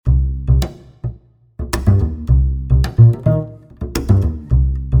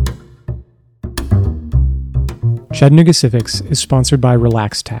Chattanooga Civics is sponsored by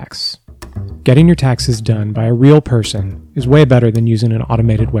Relax Tax. Getting your taxes done by a real person is way better than using an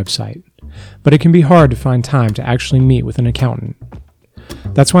automated website, but it can be hard to find time to actually meet with an accountant.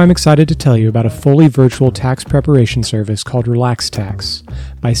 That's why I'm excited to tell you about a fully virtual tax preparation service called Relax Tax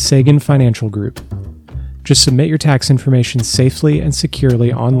by Sagan Financial Group. Just submit your tax information safely and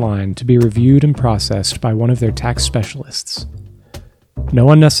securely online to be reviewed and processed by one of their tax specialists. No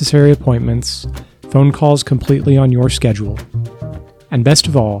unnecessary appointments, phone calls completely on your schedule. And best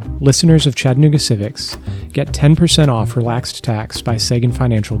of all, listeners of Chattanooga Civics get 10% off Relaxed Tax by Sagan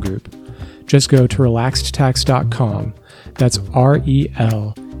Financial Group. Just go to relaxedtax.com. That's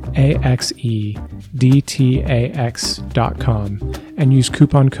RELAXEDTAX.com and use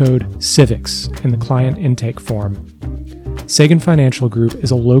coupon code CIVICS in the client intake form. Sagan Financial Group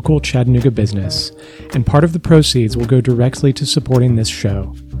is a local Chattanooga business, and part of the proceeds will go directly to supporting this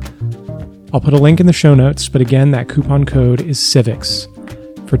show. I'll put a link in the show notes, but again, that coupon code is CIVICS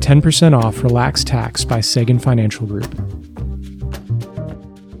for 10% off Relaxed Tax by Sagan Financial Group.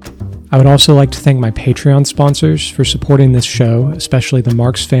 I would also like to thank my Patreon sponsors for supporting this show, especially the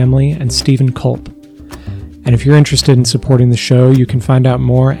Marks family and Stephen Culp. And if you're interested in supporting the show, you can find out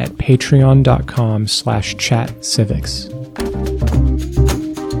more at patreon.com/chatcivics.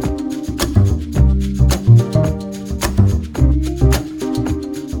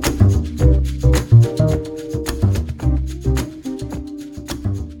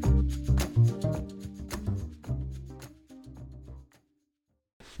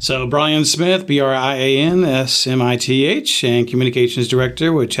 So Brian Smith, BRIAN SMITH, and Communications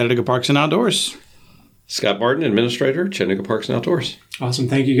Director with Chattanooga Parks and Outdoors. Scott Martin, Administrator, Chattanooga Parks and Outdoors. Awesome.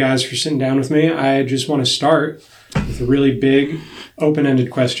 Thank you guys for sitting down with me. I just want to start with a really big,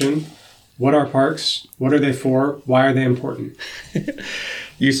 open-ended question. What are parks? What are they for? Why are they important?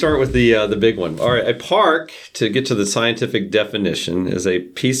 You start with the big one. All right, a park, to get to the scientific definition, is a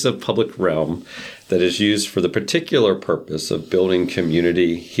piece of public realm that is used for the particular purpose of building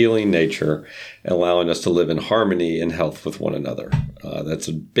community, healing nature, and allowing us to live in harmony and health with one another. That's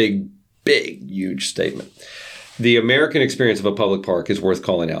a big, huge statement. The American experience of a public park is worth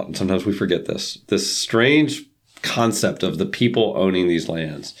calling out, and sometimes we forget this. This strange concept of the people owning these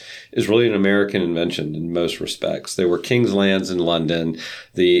lands is really an American invention in most respects. There were king's lands in London.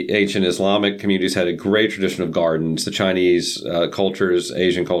 The ancient Islamic communities had a great tradition of gardens. The Chinese cultures,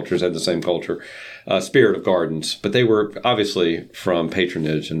 Asian cultures had the same culture, spirit of gardens, but they were obviously from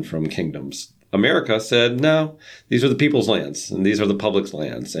patronage and from kingdoms. America said, no, these are the people's lands and these are the public's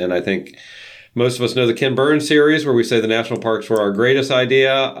lands. And I think most of us know the Ken Burns series where we say the national parks were our greatest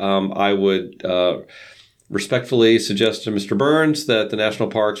idea. I would respectfully suggest to Mr. Burns that the national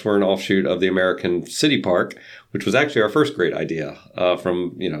parks were an offshoot of the American City Park, which was actually our first great idea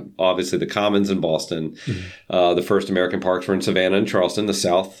from, obviously the Commons in Boston. Mm-hmm. The first American parks were in Savannah and Charleston. The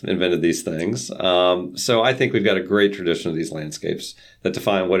South invented these things. So I think we've got a great tradition of these landscapes that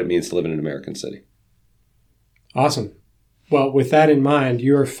define what it means to live in an American city. Awesome. Well, with that in mind,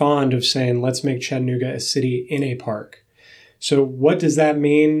 you are fond of saying, let's make Chattanooga a city in a park. So what does that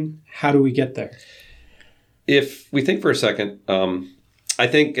mean? How do we get there? If we think for a second, I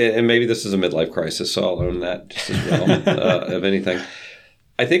think, and maybe this is a midlife crisis, so I'll own that just as well, of anything.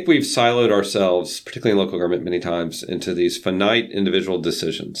 I think we've siloed ourselves, particularly in local government many times, into these finite individual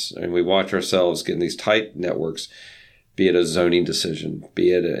decisions. And we watch ourselves get in these tight networks, be it a zoning decision,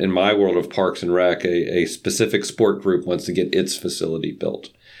 be it, in my world of Parks and Rec, a specific sport group wants to get its facility built.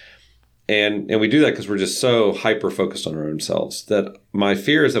 And we do that because we're just so hyper-focused on our own selves that my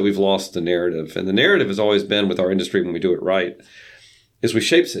fear is that we've lost the narrative. And the narrative has always been with our industry when we do it right, is we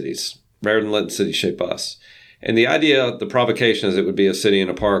shape cities rather than letting cities shape us. And the idea, the provocation is it would be a city in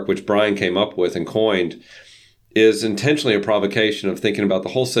a park, which Brian came up with and coined, is intentionally a provocation of thinking about the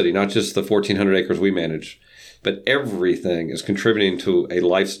whole city, not just the 1,400 acres we manage, but everything is contributing to a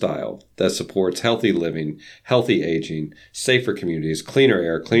lifestyle that supports healthy living, healthy aging, safer communities, cleaner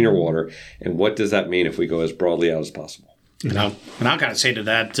air, cleaner water. And what does that mean if we go as broadly out as possible? And I'll kind of say to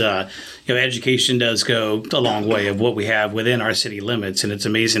that, education does go a long way of what we have within our city limits. And it's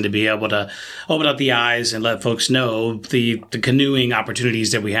amazing to be able to open up the eyes and let folks know the canoeing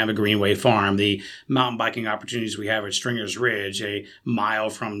opportunities that we have at Greenway Farm, the mountain biking opportunities we have at Stringer's Ridge, a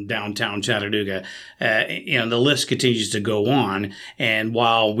mile from downtown Chattanooga. The list continues to go on. And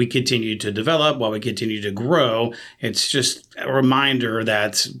while we continue to develop, while we continue to grow, it's just a reminder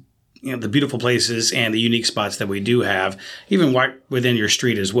that the beautiful places and the unique spots that we do have, even right within your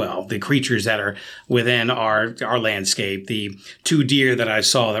street as well. The creatures that are within our landscape, the 2 deer that I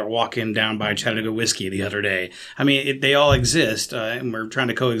saw that were walking down by Chattanooga Whiskey the other day. I mean, they all exist, and we're trying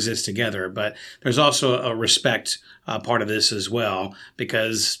to coexist together. But there's also a respect part of this as well,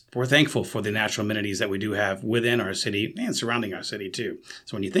 because we're thankful for the natural amenities that we do have within our city and surrounding our city too.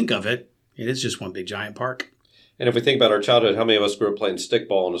 So when you think of it, it is just one big giant park. And if we think about our childhood, how many of us grew up playing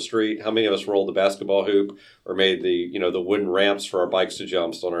stickball on the street? How many of us rolled the basketball hoop or made the wooden ramps for our bikes to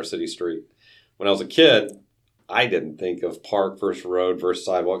jump on our city street? When I was a kid, I didn't think of park versus road versus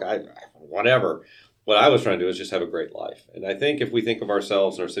sidewalk. Whatever. What I was trying to do is just have a great life. And I think if we think of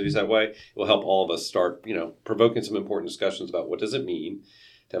ourselves and our cities that way, it will help all of us start, provoking some important discussions about what does it mean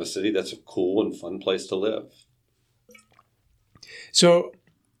to have a city that's a cool and fun place to live. So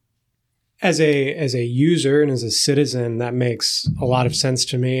as a user and as a citizen, that makes a lot of sense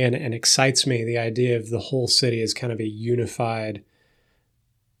to me and excites me. The idea of the whole city as kind of a unified,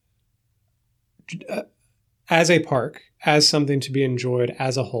 as a park, as something to be enjoyed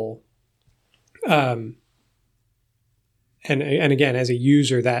as a whole. And again, as a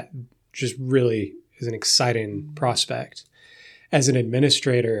user, that just really is an exciting prospect. As an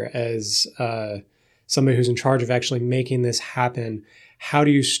administrator, as somebody who's in charge of actually making this happen, how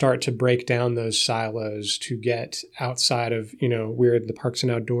do you start to break down those silos to get outside of, we're the Parks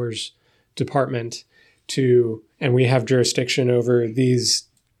and Outdoors department and we have jurisdiction over these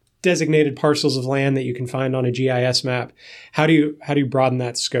designated parcels of land that you can find on a GIS map. How do you broaden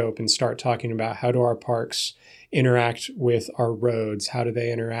that scope and start talking about how do our parks interact with our roads? How do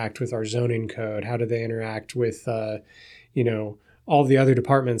they interact with our zoning code? How do they interact with, all the other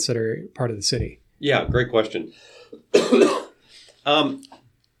departments that are part of the city? Yeah, great question.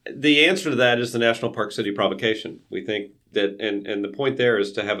 The answer to that is the National Park City Provocation. We think that, and the point there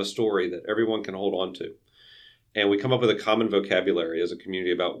is to have a story that everyone can hold on to. And we come up with a common vocabulary as a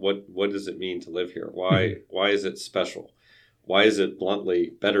community about what does it mean to live here? Why is it special? Why is it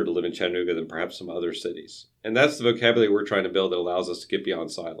bluntly better to live in Chattanooga than perhaps some other cities? And that's the vocabulary we're trying to build that allows us to get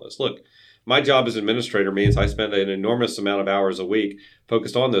beyond silos. Look, my job as administrator means I spend an enormous amount of hours a week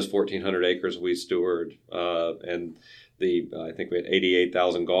focused on those 1,400 acres we steward, and I think we had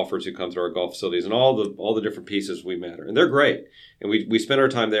 88,000 golfers who come through our golf facilities, and all the different pieces we matter, and they're great, and we spend our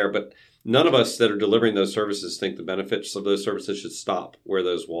time there. But none of us that are delivering those services think the benefits of those services should stop where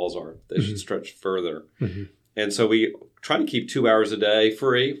those walls are. They should stretch further. Mm-hmm. And so we try to keep 2 hours a day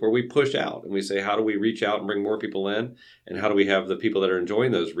free where we push out and we say, how do we reach out and bring more people in? And how do we have the people that are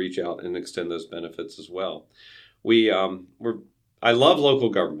enjoying those reach out and extend those benefits as well? I love local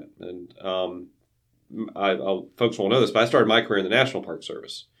government, and folks won't know this, but I started my career in the National Park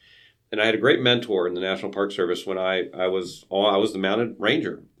Service. And I had a great mentor in the National Park Service when I was the mounted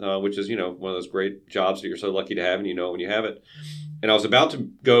ranger, which is, one of those great jobs that you're so lucky to have, and when you have it. And I was about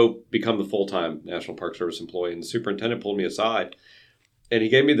to go become the full-time National Park Service employee, and the superintendent pulled me aside, and he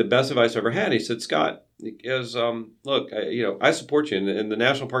gave me the best advice I ever had. He said, Scott, he goes, look, I support you, and the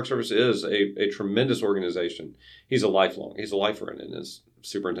National Park Service is a tremendous organization. He's a lifer in it, and as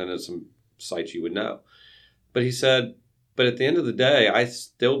superintendent, some sites you would know. But he said, but at the end of the day, I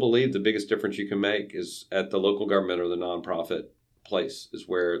still believe the biggest difference you can make is at the local government or the nonprofit place is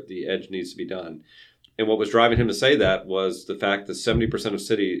where the edge needs to be done. And what was driving him to say that was the fact that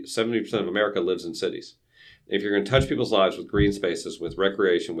 70% of America lives in cities. If you're going to touch people's lives with green spaces, with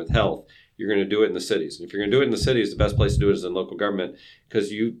recreation, with health, you're going to do it in the cities. And if you're going to do it in the cities, the best place to do it is in local government,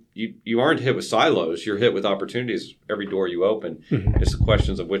 because you aren't hit with silos. You're hit with opportunities every door you open. Mm-hmm. It's the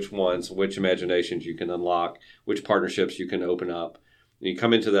questions of which ones, which imaginations you can unlock, which partnerships you can open up. And you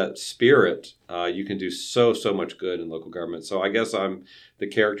come into that spirit, you can do so much good in local government. So I guess I'm the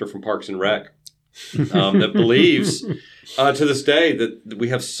character from Parks and Rec that believes to this day that we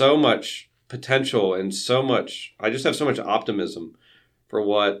have so much potential and I just have so much optimism for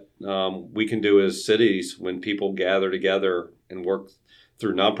what we can do as cities when people gather together and work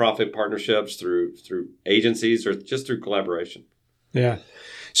through nonprofit partnerships, through agencies, or just through collaboration. Yeah.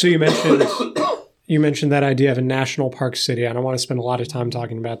 So you mentioned that idea of a national park city. I don't want to spend a lot of time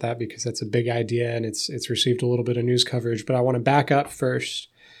talking about that because that's a big idea and it's received a little bit of news coverage, but I want to back up first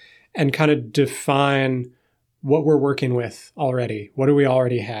and kind of define what we're working with already. What do we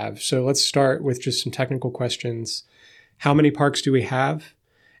already have? So let's start with just some technical questions. How many parks do we have?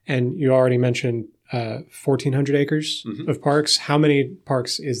 And you already mentioned 1,400 acres of parks. How many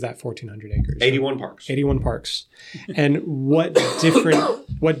parks is that 1,400 acres? 81 parks. 81 parks. And what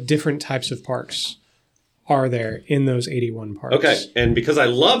different types of parks are there in those 81 parks? Okay, and because I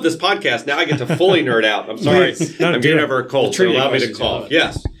love this podcast, now I get to fully nerd out. I'm sorry. I'm getting over a cold, so allow me to cough.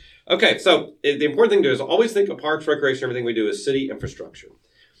 Yes. Okay, so the important thing to do is always think of parks, recreation, everything we do as city infrastructure.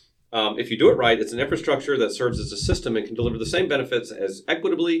 If you do it right, it's an infrastructure that serves as a system and can deliver the same benefits as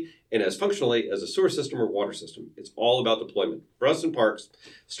equitably and as functionally as a sewer system or water system. It's all about deployment. For us in parks,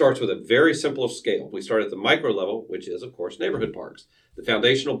 starts with a very simple scale. We start at the micro level, which is, of course, neighborhood parks. The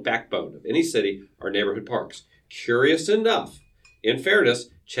foundational backbone of any city are neighborhood parks. Curious enough, in fairness,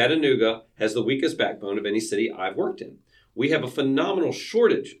 Chattanooga has the weakest backbone of any city I've worked in. We have a phenomenal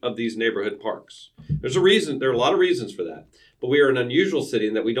shortage of these neighborhood parks. There's a reason. There are a lot of reasons for that. But we are an unusual city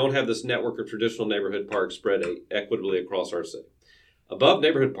in that we don't have this network of traditional neighborhood parks spread equitably across our city. Above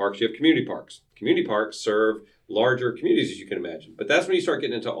neighborhood parks, you have community parks. Community parks serve larger communities, as you can imagine. But that's when you start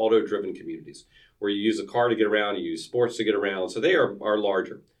getting into auto-driven communities, where you use a car to get around, you use sports to get around. So they are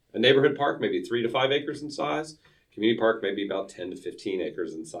larger. A neighborhood park may be 3 to 5 acres in size. Community park may be about 10 to 15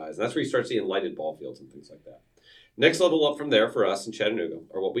 acres in size. And that's where you start seeing lighted ball fields and things like that. Next level up from there for us in Chattanooga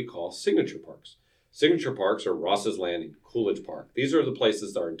are what we call signature parks. Signature parks are Ross's Landing, Coolidge Park. These are the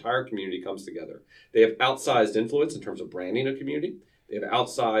places that our entire community comes together. They have outsized influence in terms of branding a community. They have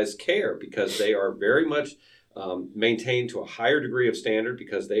outsized care because they are very much maintained to a higher degree of standard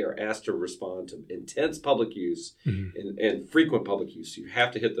because they are asked to respond to intense public use and frequent public use. You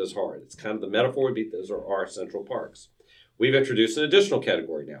have to hit those hard. It's kind of the metaphor would be those are our central parks. We've introduced an additional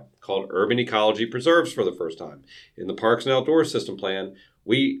category now called urban ecology preserves for the first time. In the Parks and Outdoors System Plan,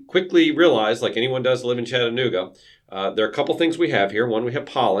 we quickly realized, like anyone does live in Chattanooga, there are a couple things we have here. One, we have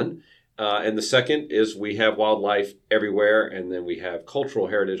pollen, and the second is we have wildlife everywhere, and then we have cultural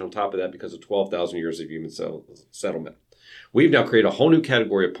heritage on top of that because of 12,000 years of human settlement. We've now created a whole new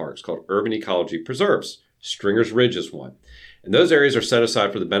category of parks called urban ecology preserves. Stringer's Ridge is one. And those areas are set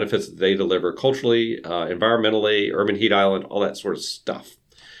aside for the benefits that they deliver culturally, environmentally, urban heat island, all that sort of stuff.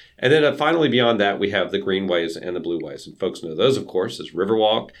 And then finally, beyond that, we have the greenways and the blueways. And folks know those, of course, as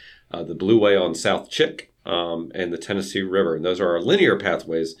Riverwalk, the Blueway on South Chick, and the Tennessee River. And those are our linear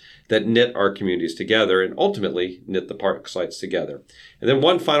pathways that knit our communities together and ultimately knit the park sites together. And then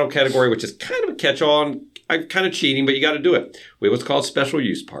one final category, which is kind of a catch-all, I'm kind of cheating, but you got to do it. We have what's called special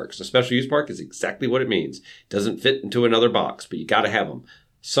use parks. A special use park is exactly what it means. It doesn't fit into another box, but you got to have them.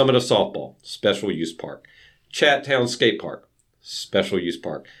 Summit of Softball, special use park. Chattown Skate Park, special use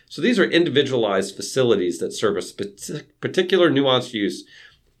park. So these are individualized facilities that serve a particular nuanced use.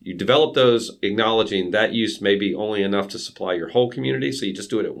 You develop those acknowledging that use may be only enough to supply your whole community, so you just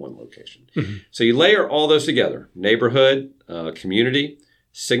do it at one location. Mm-hmm. So you layer all those together, neighborhood, community,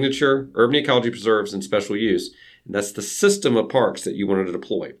 signature, urban ecology preserves, and special use. And that's the system of parks that you wanted to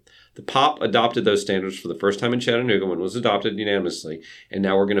deploy. The POP adopted those standards for the first time in Chattanooga when it was adopted unanimously. And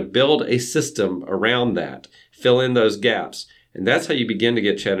now we're going to build a system around that, fill in those gaps. And that's how you begin to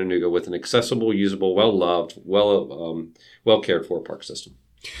get Chattanooga with an accessible, usable, well-loved, well-cared-for park system.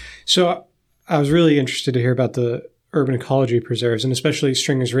 So I was really interested to hear about the urban ecology preserves and especially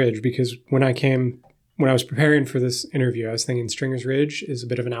Stringer's Ridge, because when I was preparing for this interview, I was thinking Stringer's Ridge is a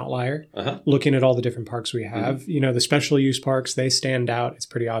bit of an outlier. Looking at all the different parks we have, the special use parks, they stand out. It's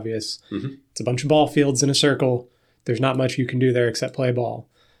pretty obvious. It's a bunch of ball fields in a circle. There's not much you can do there except play ball.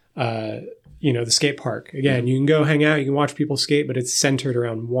 The skate park, again, you can go hang out, you can watch people skate, but it's centered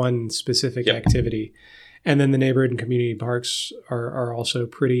around one specific activity. And then the neighborhood and community parks are also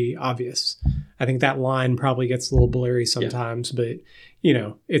pretty obvious. I think that line probably gets a little blurry sometimes, but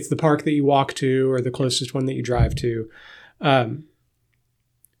it's the park that you walk to or the closest one that you drive to. But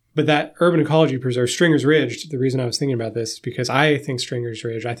that urban ecology preserve, Stringer's Ridge, the reason I was thinking about this is because I think Stringer's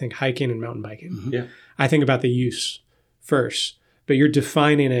Ridge, I think hiking and mountain biking. I think about the use first, but you're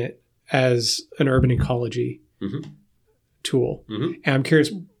defining it as an urban ecology tool. And I'm curious,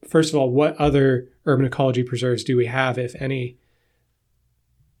 first of all, what other urban ecology preserves do we have, if any,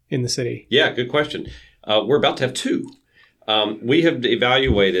 in the city? Yeah, good question. We're about to have 2. We have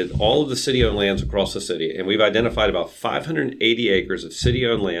evaluated all of the city-owned lands across the city, and we've identified about 580 acres of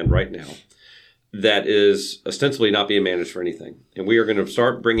city-owned land right now that is ostensibly not being managed for anything. And we are going to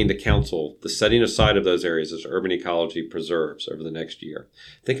start bringing to council the setting aside of those areas as urban ecology preserves over the next year.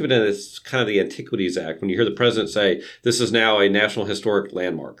 Think of it as kind of the Antiquities Act. When you hear the president say, this is now a National Historic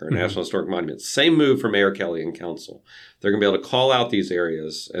Landmark or a National Historic Monument, same move for Mayor Kelly and council. They're going to be able to call out these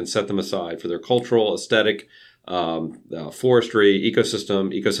areas and set them aside for their cultural, aesthetic, forestry,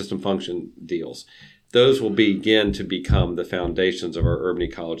 ecosystem function deals. Those will begin to become the foundations of our urban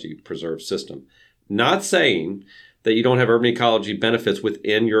ecology preserve system. Not saying that you don't have urban ecology benefits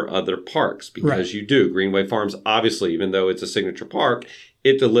within your other parks, because you do. Greenway Farms, obviously, even though it's a signature park,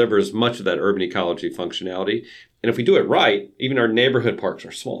 it delivers much of that urban ecology functionality. And if we do it right, even our neighborhood parks,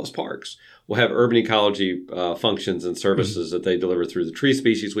 our smallest parks, will have urban ecology functions and services that they deliver through the tree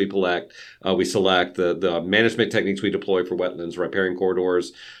species we select, the management techniques we deploy for wetlands, riparian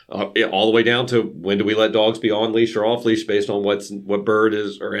corridors, all the way down to when do we let dogs be on leash or off leash based on what bird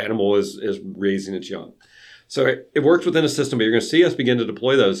is or animal is raising its young. So it works within a system, but you're going to see us begin to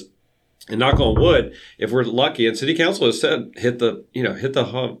deploy those. And knock on wood, if we're lucky, and City Council has said, hit the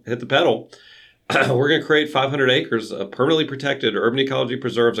pedal. We're going to create 500 acres of permanently protected urban ecology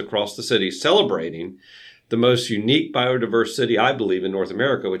preserves across the city, celebrating the most unique biodiverse city, I believe, in North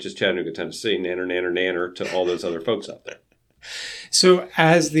America, which is Chattanooga, Tennessee. Nanner, nanner, nanner to all those other folks out there. So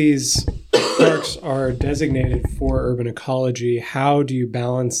as these parks are designated for urban ecology, how do you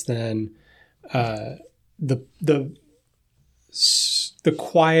balance then the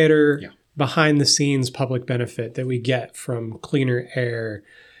quieter, behind the scenes public benefit that we get from cleaner air,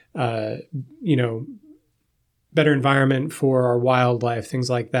 better environment for our wildlife, things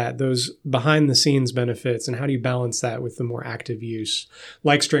like that, those behind the scenes benefits, and how do you balance that with the more active use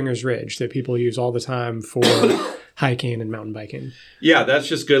like Stringer's Ridge that people use all the time for hiking and mountain biking? Yeah, that's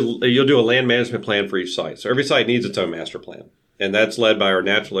just good. You'll do a land management plan for each site. So every site needs its own master plan. And that's led by our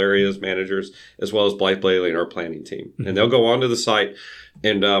natural areas managers, as well as Blythe Bailey and our planning team. Mm-hmm. And they'll go onto the site.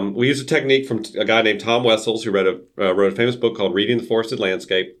 And we use a technique from a guy named Tom Wessels, who wrote a famous book called Reading the Forested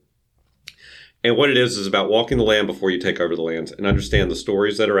Landscape. And what it is about walking the land before you take over the lands and understand the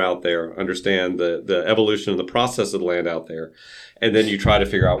stories that are out there, understand the evolution and the process of the land out there. And then you try to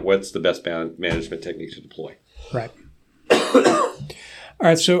figure out what's the best management technique to deploy. Right. All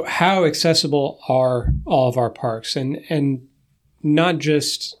right. So how accessible are all of our parks? And not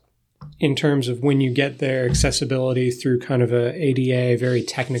just in terms of when you get there, accessibility through kind of a ADA, very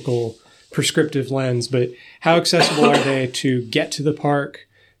technical, prescriptive lens, but how accessible are they to get to the park?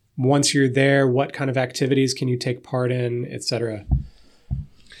 Once you're there, what kind of activities can you take part in, et cetera?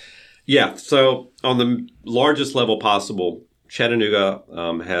 Yeah. So on the largest level possible, Chattanooga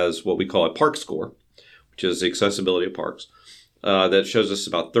has what we call a park score, which is the accessibility of parks. That shows us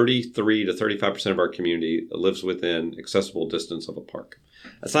about 33 to 35% of our community lives within accessible distance of a park.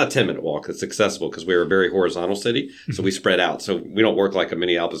 That's not a 10-minute walk. It's accessible because we're a very horizontal city, so we spread out. So we don't work like a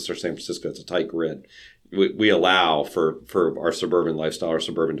Minneapolis or San Francisco. It's a tight grid. We allow for our suburban lifestyle, our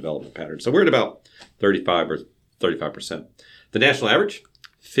suburban development pattern. So we're at about 35%. The national average,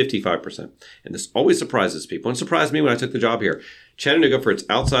 55%. And this always surprises people. And surprised me when I took the job here. Chattanooga, for its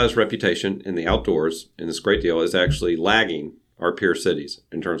outsized reputation in the outdoors, in this great deal, is actually lagging our peer cities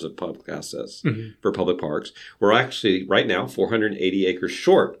in terms of public access for public parks. We're actually right now 480 acres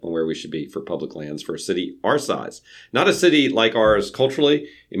short on where we should be for public lands for a city our size. Not a city like ours culturally,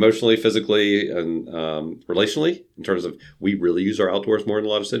 emotionally, physically, and relationally, in terms of we really use our outdoors more than a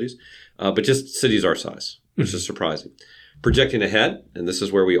lot of cities, but just cities our size, which is surprising. Projecting ahead, and this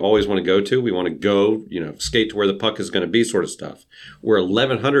is where we always want to go to. We want to go, skate to where the puck is going to be sort of stuff. We're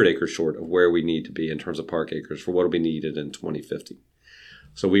 1,100 acres short of where we need to be in terms of park acres for what will be needed in 2050.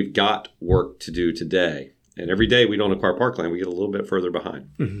 So we've got work to do today. And every day we don't acquire parkland, we get a little bit further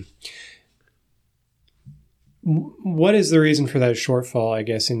behind. Mm-hmm. What is the reason for that shortfall, I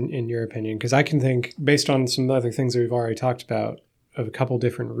guess, in your opinion? Because I can think, based on some other things that we've already talked about, of a couple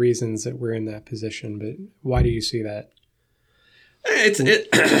different reasons that we're in that position. But why do you see that?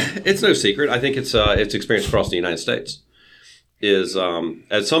 It's no secret. I think it's experienced across the United States. Is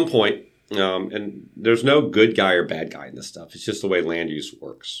at some point, and there's no good guy or bad guy in this stuff. It's just the way land use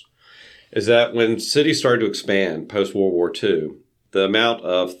works. Is that when cities started to expand post World War II, the amount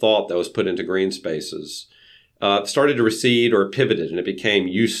of thought that was put into green spaces started to recede or pivoted, and it became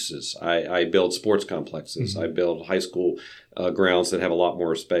uses. I build sports complexes. I build high school grounds that have a lot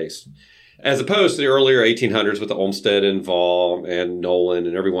more space. As opposed to the earlier 1800s with the Olmsted and Vall and Nolan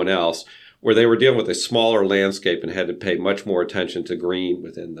and everyone else, where they were dealing with a smaller landscape and had to pay much more attention to green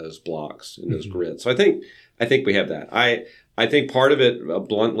within those blocks and those grids. So I think we have that. I think part of it,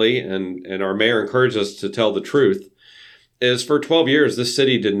 bluntly, and our mayor encouraged us to tell the truth, is for 12 years, this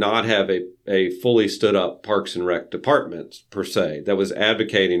city did not have a fully stood up Parks and Rec department per se that was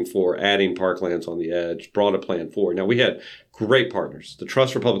advocating for adding parklands on the edge, brought a plan forward. Now, we had great partners. The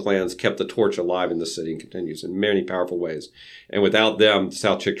Trust for Public Lands kept the torch alive in the city and continues in many powerful ways. And without them, the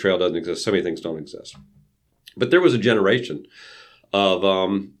South Chick Trail doesn't exist. So many things don't exist. But there was a generation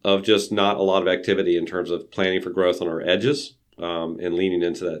of just not a lot of activity in terms of planning for growth on our edges and leaning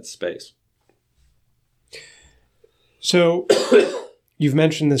into that space. So you've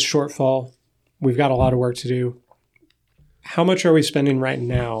mentioned this shortfall. We've got a lot of work to do. How much are we spending right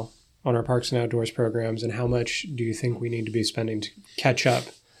now on our Parks and Outdoors programs, and how much do you think we need to be spending to catch up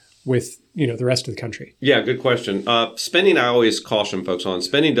with the rest of the country? Yeah, good question. Spending, I always caution folks on.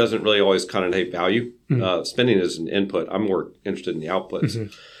 Spending doesn't really always connotate value. Spending is an input. I'm more interested in the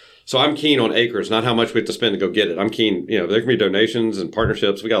outputs. So I'm keen on acres, not how much we have to spend to go get it. I'm keen, there can be donations and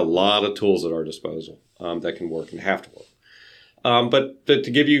partnerships. We got a lot of tools at our disposal that can work and have to work. But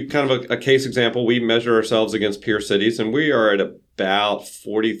to give you kind of a case example, we measure ourselves against peer cities, and we are at about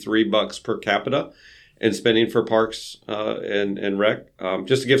 $43 per capita in spending for parks and rec.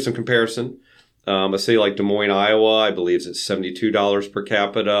 Just to give some comparison, a city like Des Moines, Iowa, I believe it's $72 per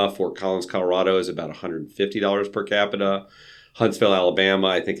capita. Fort Collins, Colorado is about $150 per capita. Huntsville, Alabama,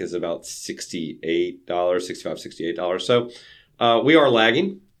 I think is about $65, $68. So we are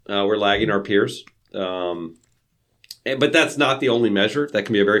lagging. We're lagging our peers. But that's not the only measure. That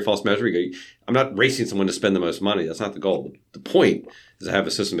can be a very false measure. I'm not racing someone to spend the most money. That's not the goal. The point is to have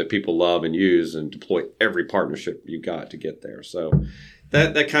a system that people love and use and deploy every partnership you've got to get there. So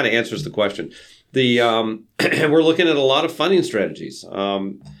that kind of answers the question. We're looking at a lot of funding strategies.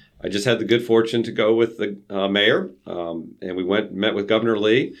 I just had the good fortune to go with the mayor, and we met with Governor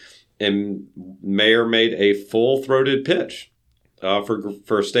Lee, and mayor made a full-throated pitch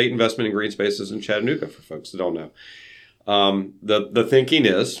for state investment in green spaces in Chattanooga, for folks that don't know. The thinking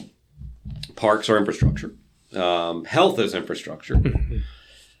is parks are infrastructure. Health is infrastructure.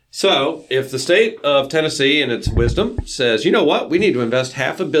 So if the state of Tennessee in its wisdom says, you know what, we need to invest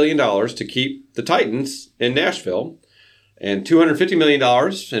 $500 million to keep the Titans in Nashville and $250 million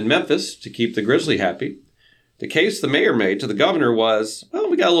in Memphis to keep the Grizzly happy, the case the mayor made to the governor was, well,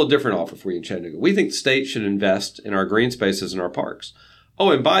 we got a little different offer for you in Chattanooga. We think the state should invest in our green spaces and our parks. Oh,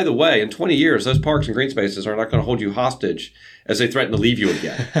 and by the way, in 20 years, those parks and green spaces are not going to hold you hostage as they threaten to leave you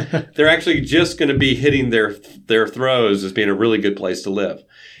again. They're actually just going to be hitting their throws as being a really good place to live.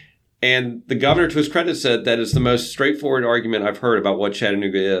 And the governor, to his credit, said that is the most straightforward argument I've heard about what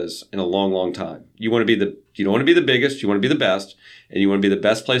Chattanooga is in a long, long time. You don't want to be the biggest, you want to be the best, and you want to be the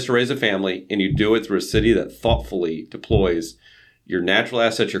best place to raise a family, and you do it through a city that thoughtfully deploys your natural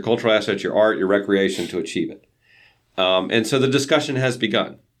assets, your cultural assets, your art, your recreation to achieve it. And so the discussion has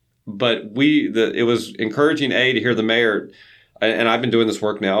begun. But it was encouraging, to hear the mayor, and I've been doing this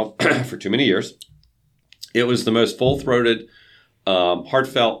work now for too many years. It was the most full-throated,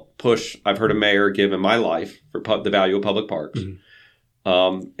 heartfelt push I've heard a mayor give in my life for the value of public parks.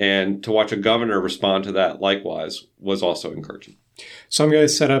 And to watch a governor respond to that likewise was also encouraging. So I'm going to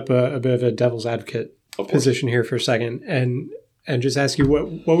set up a bit of a devil's advocate position here for a second and just ask you,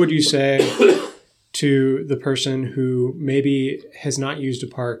 what would you say to the person who maybe has not used a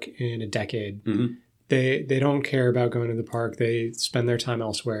park in a decade? They don't care about going to the park. They spend their time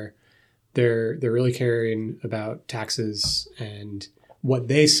elsewhere. They're really caring about taxes, and what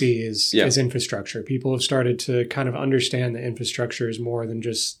they see is infrastructure. People have started to kind of understand that infrastructure is more than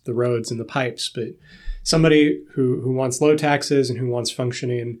just the roads and the pipes, but somebody who wants low taxes and who wants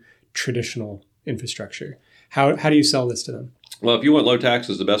functioning traditional infrastructure. How do you sell this to them? Well, if you want low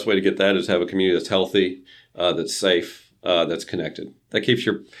taxes, the best way to get that is have a community that's healthy, that's safe, that's connected. That keeps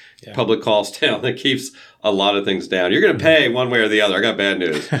your public costs down. That keeps a lot of things down. You're going to pay one way or the other. I got bad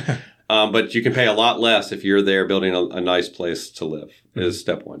news. But you can pay a lot less if you're there building a nice place to live, is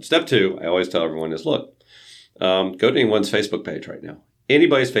step one. Step two, I always tell everyone is, look, go to anyone's Facebook page right now.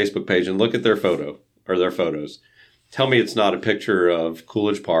 Anybody's Facebook page and look at their photo or their photos. Tell me it's not a picture of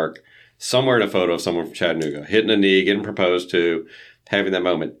Coolidge Park, somewhere in a photo of someone from Chattanooga, hitting a knee, getting proposed to, having that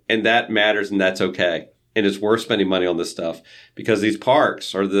moment. And that matters, and that's okay. And it's worth spending money on this stuff because these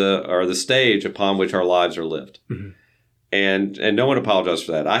parks are the stage upon which our lives are lived. And no one apologizes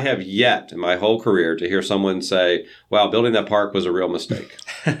for that. I have yet in my whole career to hear someone say, wow, building that park was a real mistake.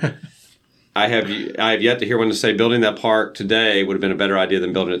 I have yet to hear one to say building that park today would have been a better idea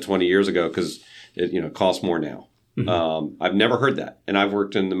than building it 20 years ago because it costs more now. I've never heard that. And I've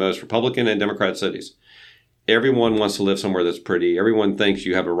worked in the most Republican and Democrat cities. Everyone wants to live somewhere that's pretty. Everyone thinks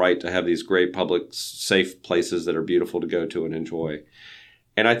you have a right to have these great public, safe places that are beautiful to go to and enjoy.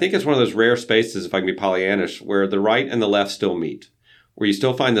 And I think it's one of those rare spaces, if I can be Pollyannish, where the right and the left still meet, where you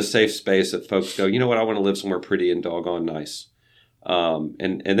still find the safe space that folks go, you know what, I want to live somewhere pretty and doggone nice. And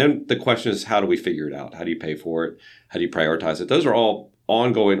then the question is, how do we figure it out? How do you pay for it? How do you prioritize it? Those are all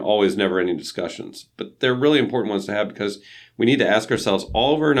ongoing, always never-ending discussions. But they're really important ones to have because we need to ask ourselves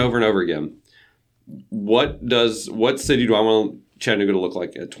over and over and over again, what city do I want Chattanooga to look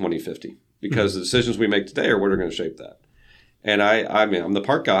like at 2050? Because the decisions we make today are what are going to shape that. And I mean, I'm the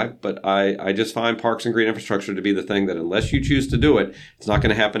park guy, but I just find parks and green infrastructure to be the thing that unless you choose to do it, it's not going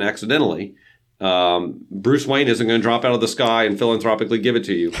to happen accidentally. Bruce Wayne isn't going to drop out of the sky and philanthropically give it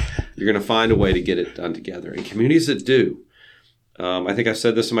to you. You're going to find a way to get it done together. And communities that do I think I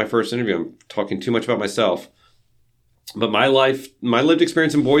said this in my first interview. I'm talking too much about myself. But my lived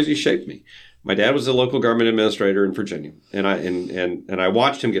experience in Boise shaped me. My dad was a local government administrator in Virginia, and I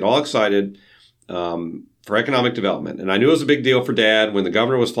watched him get all excited for economic development. And I knew it was a big deal for Dad when the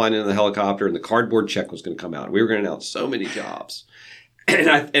governor was flying in the helicopter and the cardboard check was going to come out. We were going to announce so many jobs. And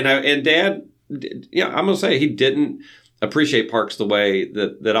Dad, I'm going to say he didn't appreciate parks the way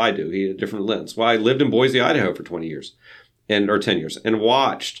that I do. He had a different lens. Well, I lived in Boise, Idaho for 20 years or 10 years and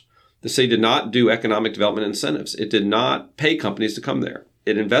watched the city did not do economic development incentives. It did not pay companies to come there.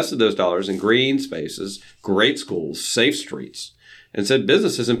 It invested those dollars in green spaces, great schools, safe streets, and said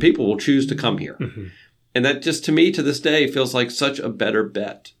businesses and people will choose to come here. Mm-hmm. And that just, to me, to this day, feels like such a better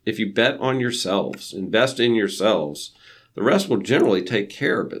bet. If you bet on yourselves, invest in yourselves, the rest will generally take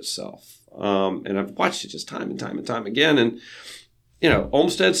care of itself. And I've watched it just time and time and time again. And,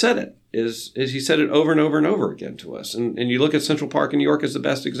 Olmsted said it. He said it over and over and over again to us. And you look at Central Park in New York as the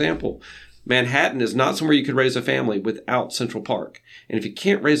best example. Manhattan is not somewhere you could raise a family without Central Park. And if you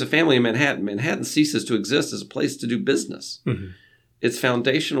can't raise a family in Manhattan, Manhattan ceases to exist as a place to do business. Mm-hmm. It's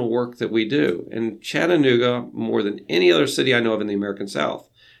foundational work that we do. And Chattanooga, more than any other city I know of in the American South,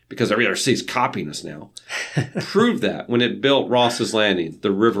 because every other city's copying us now, proved that when it built Ross's Landing, the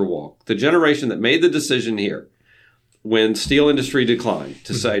Riverwalk, the generation that made the decision here when steel industry declined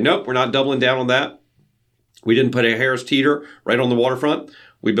to say, nope, we're not doubling down on that. We didn't put a Harris Teeter right on the waterfront.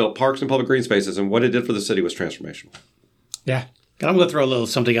 We built parks and public green spaces, and what it did for the city was transformational. Yeah. And I'm going to throw a little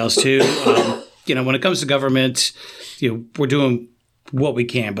something else, too. When it comes to government, we're doing what we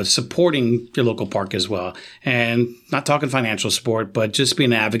can, but supporting your local park as well. And not talking financial support, but just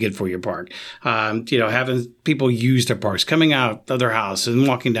being an advocate for your park. Having people use their parks, coming out of their house and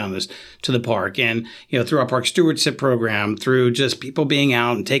walking down this to the park. And, through our park stewardship program, through just people being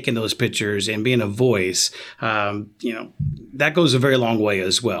out and taking those pictures and being a voice, that goes a very long way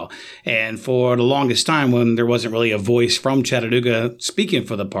as well. And for the longest time, when there wasn't really a voice from Chattanooga speaking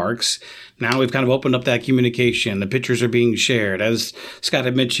for the parks, now we've kind of opened up that communication. The pictures are being shared. As Scott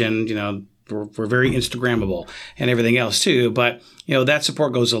had mentioned, we're very Instagrammable and everything else too. But, that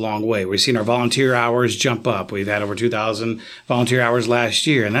support goes a long way. We've seen our volunteer hours jump up. We've had over 2,000 volunteer hours last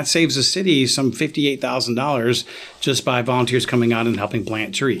year. And that saves the city some $58,000 just by volunteers coming out and helping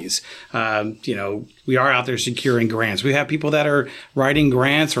plant trees. We are out there securing grants. We have people that are writing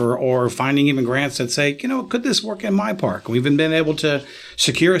grants or finding even grants that say, could this work in my park? We've even been able to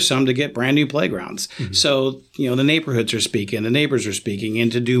secure some to get brand new playgrounds. Mm-hmm. So, the neighborhoods are speaking, the neighbors are speaking,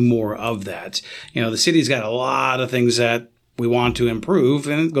 and to do more of that. The city's got a lot of things that we want to improve,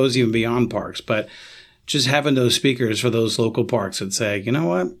 and it goes even beyond parks. But just having those speakers for those local parks that say, you know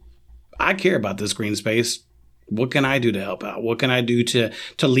what, I care about this green space. What can I do to help out? What can I do to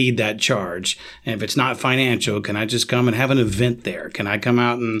lead that charge? And if it's not financial, can I just come and have an event there? Can I come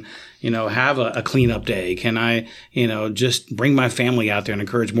out and, have a cleanup day? Can I, just bring my family out there and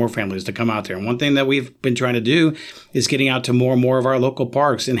encourage more families to come out there? And one thing that we've been trying to do is getting out to more and more of our local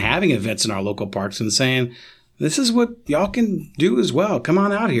parks and having events in our local parks and saying, this is what y'all can do as well. Come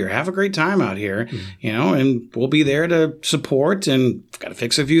on out here. Have a great time out here, and we'll be there to support, and got to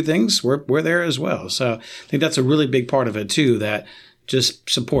fix a few things. We're there as well. So I think that's a really big part of it too, that just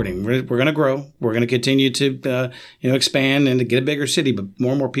supporting. We're going to grow. We're going to continue to, expand and to get a bigger city, but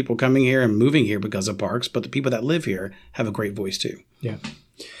more and more people coming here and moving here because of parks. But the people that live here have a great voice too. Yeah.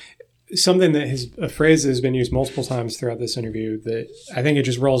 Something a phrase that has been used multiple times throughout this interview that I think it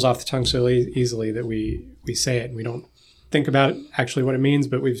just rolls off the tongue so easily that we say it and we don't think about actually what it means,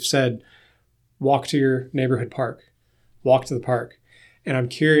 but we've said, walk to your neighborhood park, walk to the park. And I'm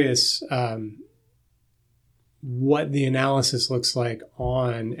curious what the analysis looks like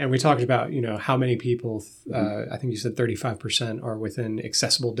and we talked about, how many people, I think you said 35% are within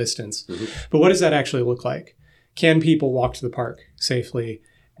accessible distance, but what does that actually look like? Can people walk to the park safely?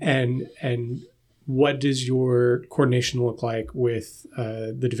 And what does your coordination look like with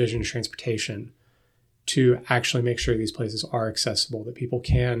the Division of Transportation to actually make sure these places are accessible, that people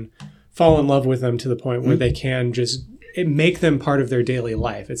can fall in love with them to the point where they can just make them part of their daily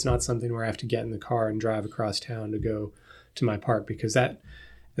life? It's not something where I have to get in the car and drive across town to go to my park, because that,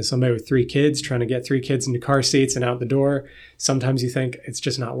 as somebody with 3 kids, trying to get 3 kids into car seats and out the door, sometimes you think it's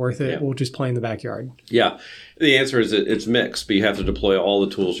just not worth it. Yeah. We'll just play in the backyard. Yeah. The answer is that it's mixed, but you have to deploy all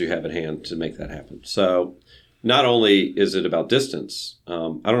the tools you have at hand to make that happen. So not only is it about distance, I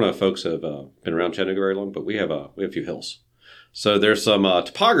don't know if folks have been around Chattanooga very long, but we have a few hills. So there's some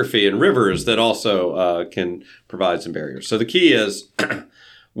topography and rivers that also can provide some barriers. So the key is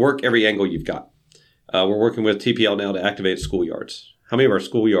work every angle you've got. We're working with TPL now to activate schoolyards. How many of our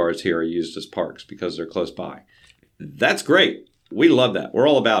schoolyards here are used as parks because they're close by? That's great. We love that. We're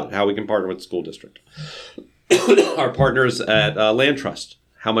all about it, how we can partner with the school district. Our partners at Land Trust,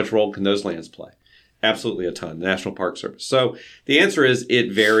 how much role can those lands play? Absolutely a ton. National Park Service. So the answer is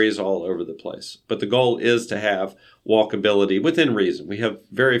it varies all over the place. But the goal is to have walkability within reason. We have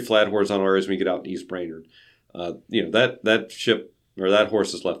very flat horizontal areas when you get out in East Brainerd. That ship or that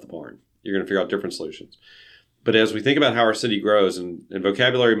horse has left the barn. You're going to figure out different solutions. But as we think about how our city grows, and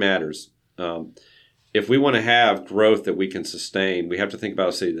vocabulary matters, if we want to have growth that we can sustain, we have to think about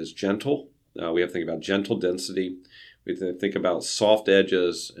a city that's gentle. We have to think about gentle density. We have to think about soft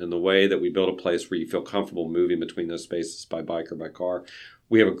edges and the way that we build a place where you feel comfortable moving between those spaces by bike or by car.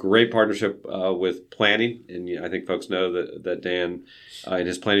 We have a great partnership with planning, and I think folks know that Dan in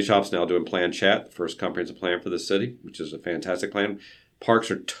his planning shop's now doing Plan Chat, the first comprehensive plan for the city, which is a fantastic plan.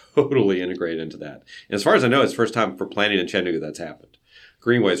 Parks are totally integrated into that. And as far as I know, it's the first time for planning in Chattanooga that's happened.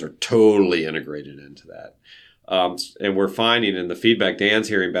 Greenways are totally integrated into that. And we're finding in the feedback Dan's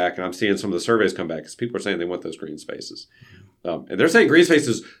hearing back, and I'm seeing some of the surveys come back, because people are saying they want those green spaces. And they're saying green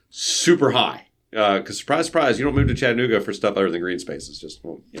spaces super high. Because surprise, surprise, you don't move to Chattanooga for stuff other than green spaces. Just,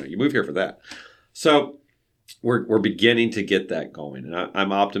 you move here for that. So we're beginning to get that going, and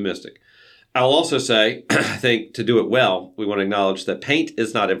I'm optimistic. I'll also say, I think to do it well, we want to acknowledge that paint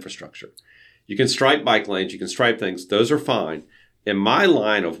is not infrastructure. You can stripe bike lanes, you can stripe things. Those are fine. In my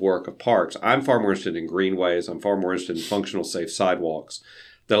line of work of parks, I'm far more interested in greenways. I'm far more interested in functional, safe sidewalks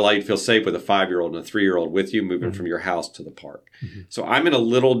that allow you to feel safe with a 5-year-old and a 3-year-old with you moving from your house to the park. Mm-hmm. So I'm in a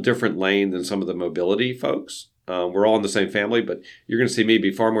little different lane than some of the mobility folks. We're all in the same family, but you're going to see me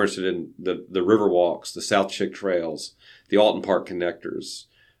be far more interested in the river walks, the South Chick trails, the Alton Park connectors,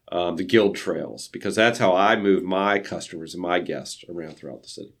 the Guild trails, because that's how I move my customers and my guests around throughout the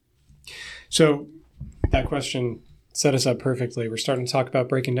city. So that question set us up perfectly. We're starting to talk about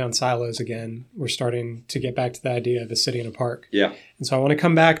breaking down silos again. We're starting to get back to the idea of a city in a park. Yeah. And so I want to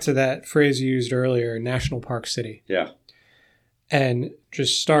come back to that phrase you used earlier, National Park City. Yeah. And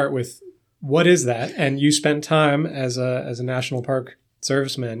just start with, what is that? And you spent time as a National Park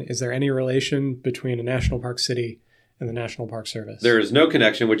serviceman. Is there any relation between a National Park City and the National Park Service? There is no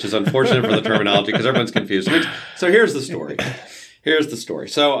connection, which is unfortunate for the terminology because everyone's confused. So here's the story.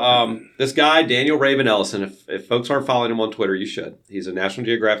 So this guy, Daniel Raven Ellison, if folks aren't following him on Twitter, you should. He's a National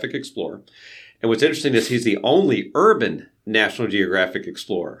Geographic explorer. And what's interesting is he's the only urban National Geographic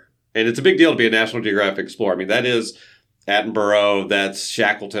explorer. And it's a big deal to be a National Geographic explorer. I mean, that is Attenborough, that's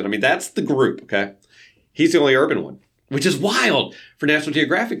Shackleton. I mean, that's the group, okay? He's the only urban one, which is wild for National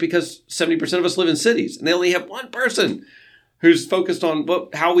Geographic because 70% of us live in cities, and they only have one person who's focused on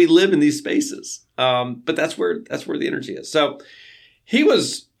how we live in these spaces. But that's where the energy is. So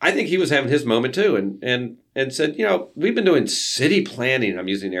I think he was having his moment too, and said, we've been doing city planning, I'm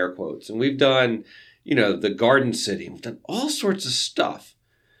using air quotes, and we've done, the Garden City, and we've done all sorts of stuff.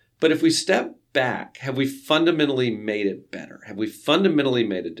 But if we step back, have we fundamentally made it better? Have we fundamentally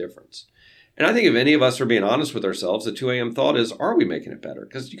made a difference? And I think if any of us are being honest with ourselves, the 2 a.m. thought is, are we making it better?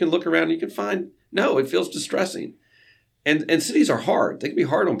 Because you can look around and you can find, no, it feels distressing. And cities are hard. They can be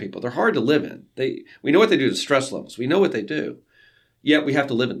hard on people. They're hard to live in. We know what they do to stress levels. We know what they do. Yet we have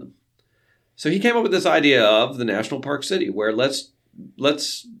to live in them. So he came up with this idea of the National Park City, where let's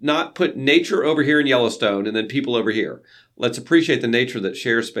not put nature over here in Yellowstone and then people over here. Let's appreciate the nature that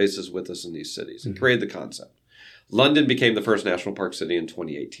shares spaces with us in these cities, and create the concept. London became the first National Park City in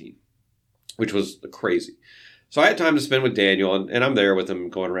 2018, which was crazy. So I had time to spend with Daniel, and I'm there with him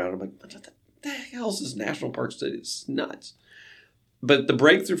going around. I'm like, what the hell is this National Park City? It's nuts. But the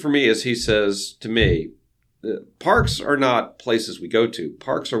breakthrough for me is he says to me, parks are not places we go to.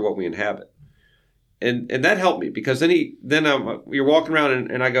 Parks are what we inhabit. And that helped me, because then you're walking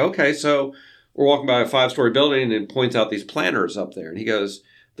around and I go, okay, so we're walking by a 5-story building and points out these planters up there. And he goes,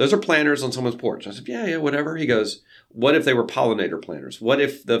 those are planters on someone's porch. I said, yeah, whatever. He goes, what if they were pollinator planters? What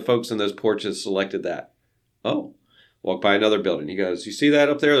if the folks in those porches selected that? Oh, walk by another building. He goes, you see that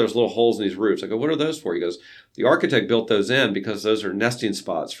up there? There's little holes in these roofs. I go, what are those for? He goes, the architect built those in because those are nesting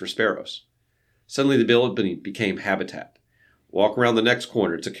spots for sparrows. Suddenly the building became habitat. Walk around the next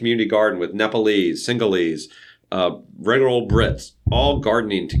corner. It's a community garden with Nepalese, Sinhalese, regular old Brits, all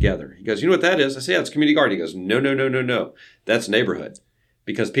gardening together. He goes, you know what that is? I say, yeah, it's community garden. He goes, no. That's neighborhood,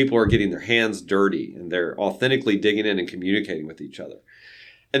 because people are getting their hands dirty and they're authentically digging in and communicating with each other.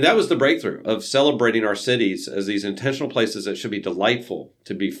 And that was the breakthrough of celebrating our cities as these intentional places that should be delightful,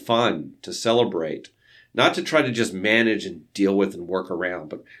 to be fun, to celebrate, not to try to just manage and deal with and work around,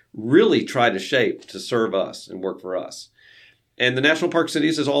 but really try to shape to serve us and work for us. And the National Park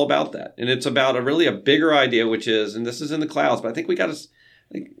Cities is all about that. And it's about a bigger idea, which is, and this is in the clouds, but I think we got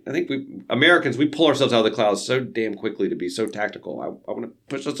I think Americans, we pull ourselves out of the clouds so damn quickly to be so tactical. I want to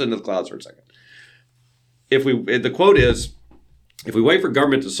push us into the clouds for a second. The quote is, if we wait for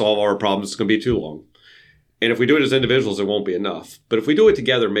government to solve all our problems, it's going to be too long. And if we do it as individuals, it won't be enough. But if we do it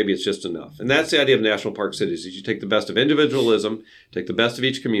together, maybe it's just enough. And that's the idea of national park cities, is you take the best of individualism, take the best of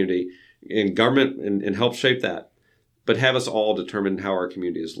each community, and government and help shape that, but have us all determine how our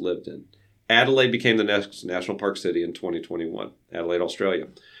community is lived in. Adelaide became the next national park city in 2021, Adelaide, Australia.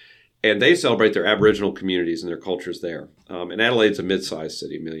 And they celebrate their Aboriginal communities and their cultures there. And Adelaide's a mid-sized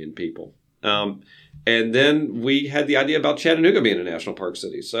city, 1 million people. And then we had the idea about Chattanooga being a national park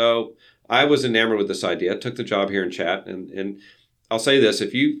city. So I was enamored with this idea, took the job here in Chat. And I'll say this,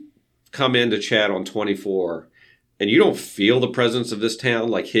 if you come into Chat on 24 and you don't feel the presence of this town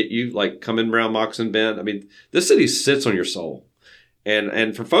like hit you, like coming around Moccasin Bend, I mean, this city sits on your soul.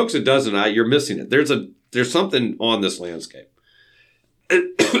 And for folks it doesn't, you're missing it. There's something on this landscape.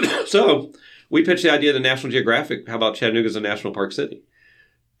 So we pitched the idea to National Geographic, how about Chattanooga as a national park city?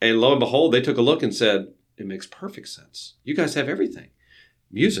 And lo and behold, they took a look and said, it makes perfect sense. You guys have everything.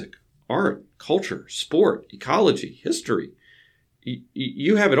 Music, art, culture, sport, ecology, history.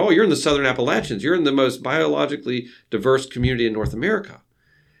 You have it all. You're in the Southern Appalachians. You're in the most biologically diverse community in North America.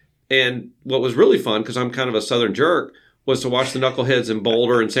 And what was really fun, because I'm kind of a Southern jerk, was to watch the knuckleheads in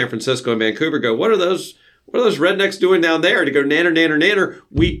Boulder and San Francisco and Vancouver go, what are those rednecks doing down there? To go, nanner, nanner, nanner,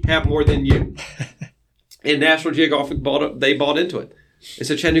 we have more than you. And National Geographic they bought into it. They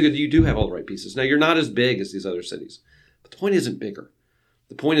said, Chattanooga, you do have all the right pieces. Now, you're not as big as these other cities. But the point isn't bigger.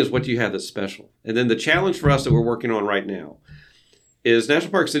 The point is, what do you have that's special? And then the challenge for us that we're working on right now is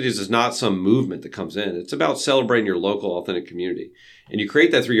National Park Cities is not some movement that comes in. It's about celebrating your local, authentic community. And you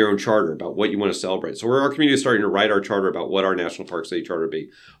create that through your own charter about what you want to celebrate. So our community is starting to write our charter about what our National Park City charter would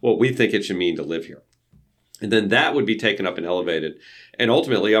be, what we think it should mean to live here. And then that would be taken up and elevated and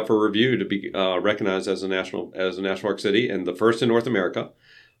ultimately up for review to be recognized as a national park city, and the first in North America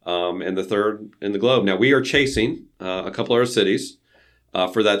and the third in the globe. Now, we are chasing a couple other cities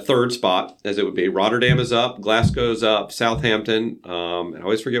for that third spot, as it would be. Rotterdam is up, Glasgow's up, Southampton, and I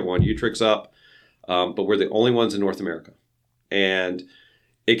always forget one, Utrecht's up, but we're the only ones in North America. And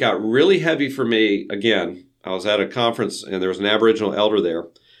it got really heavy for me. Again, I was at a conference and there was an Aboriginal elder there,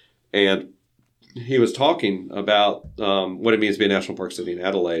 and he was talking about what it means to be a national park city in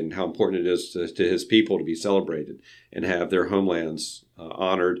Adelaide and how important it is to his people to be celebrated and have their homelands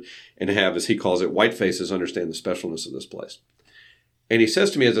honored and have, as he calls it, white faces understand the specialness of this place. And he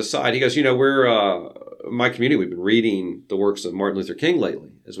says to me as a side, he goes, we're, my community, we've been reading the works of Martin Luther King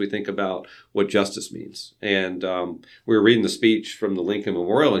lately as we think about what justice means. And we were reading the speech from the Lincoln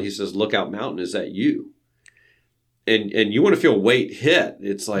Memorial, and he says, Lookout Mountain, is that you? And you want to feel weight hit.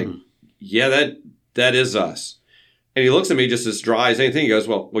 It's like, yeah, that is us. And he looks at me just as dry as anything. He goes,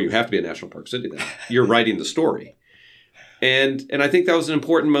 well, you have to be a national park city then. You're writing the story. And I think that was an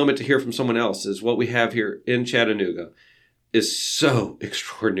important moment to hear from someone else, is what we have here in Chattanooga is so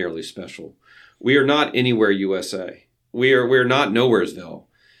extraordinarily special. We are not anywhere USA. We're not Nowheresville.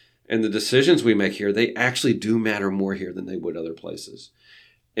 And the decisions we make here, they actually do matter more here than they would other places.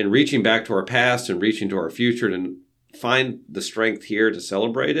 And reaching back to our past and reaching to our future and find the strength here to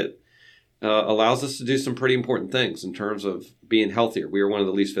celebrate it allows us to do some pretty important things in terms of being healthier. We are one of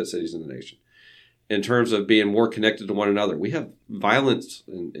the least fit cities in the nation. In terms of being more connected to one another, we have violence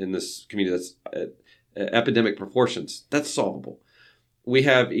in this community that's at epidemic proportions. That's solvable. We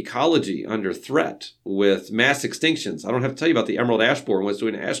have ecology under threat with mass extinctions. I don't have to tell you about the emerald ash borer and what's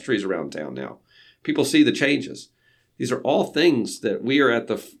doing ash trees around town now. People see the changes. These are all things that we're at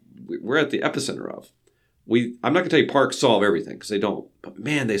the epicenter of. I'm not going to tell you parks solve everything, because they don't. But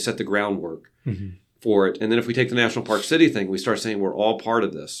man, they set the groundwork for it. And then if we take the National Park City thing, we start saying we're all part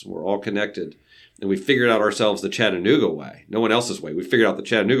of this. We're all connected. And we figured out ourselves the Chattanooga way, no one else's way. We figured out the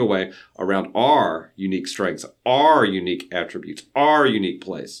Chattanooga way around our unique strengths, our unique attributes, our unique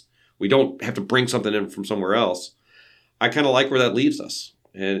place. We don't have to bring something in from somewhere else. I kind of like where that leaves us.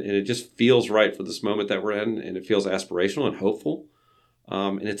 And it just feels right for this moment that we're in. And it feels aspirational and hopeful.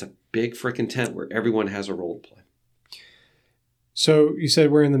 And it's a big freaking tent where everyone has a role to play. So you said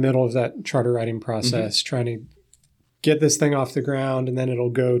we're in the middle of that charter writing process, trying to get this thing off the ground, and then it'll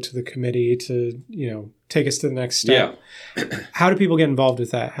go to the committee to, take us to the next step. Yeah. How do people get involved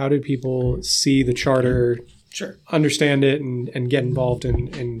with that? How do people see the charter, understand it, and get involved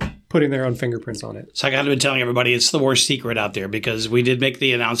in putting their own fingerprints on it? So I got to be telling everybody it's the worst secret out there, because we did make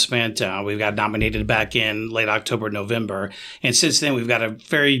the announcement. We got nominated back in late October, November. And since then, we've got a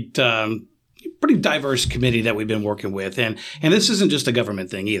very pretty diverse committee that we've been working with. And this isn't just a government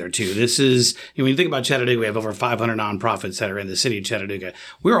thing either, too. This is, when you think about Chattanooga, we have over 500 nonprofits that are in the city of Chattanooga.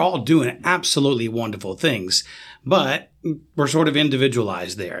 We're all doing absolutely wonderful things, but we're sort of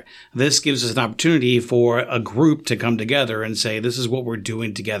individualized there. This gives us an opportunity for a group to come together and say, this is what we're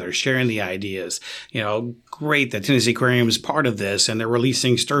doing together, sharing the ideas. Great that Tennessee Aquarium is part of this, and they're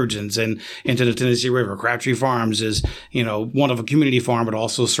releasing sturgeons into the Tennessee River. Crabtree Farms is, one of a community farm, but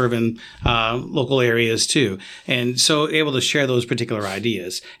also serving local areas too. And so able to share those particular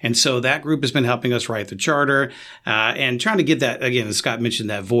ideas. And so that group has been helping us write the charter and trying to get that, again, as Scott mentioned,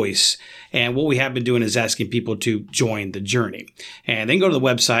 that voice. And what we have been doing is asking people to join the journey. And then go to the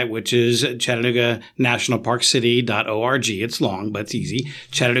website, which is ChattanoogaNationalParkCity.org. It's long, but it's easy.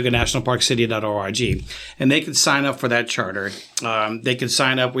 ChattanoogaNationalParkCity.org. And they can sign up for that charter. They can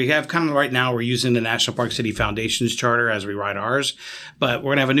sign up. We have kind of right now, we're using the National Park City Foundation's charter as we write ours. But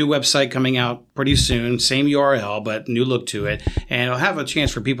we're going to have a new website coming out pretty soon. Same URL, but new look to it. And it'll have a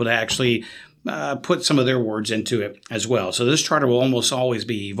chance for people to actually put some of their words into it as well. So this charter will almost always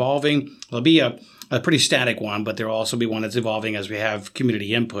be evolving. It'll be a pretty static one, but there will also be one that's evolving as we have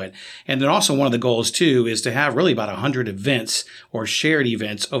community input. And then also one of the goals too is to have really about 100 events or shared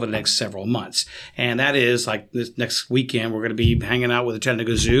events over the next several months. And that is like this next weekend, we're going to be hanging out with the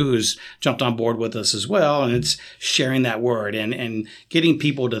Chattanooga Zoo, who's jumped on board with us as well. And it's sharing that word and getting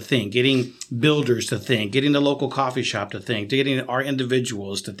people to think, getting builders to think, getting the local coffee shop to think, getting our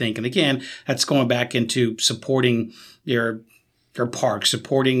individuals to think. And again, that's going back into supporting your park,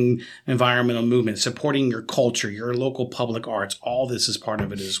 supporting environmental movement, supporting your culture, your local public arts. All this is part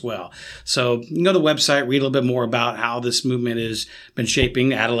of it as well. So you can go to the website, read a little bit more about how this movement has been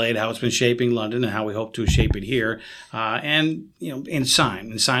shaping Adelaide, how it's been shaping London, and how we hope to shape it here. And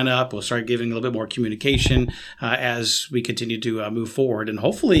sign up. We'll start giving a little bit more communication as we continue to move forward. And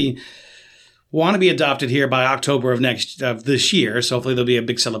hopefully want to be adopted here by October of this year. So hopefully there'll be a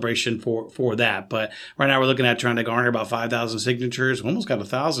big celebration for that. But right now we're looking at trying to garner about 5,000 signatures. We almost got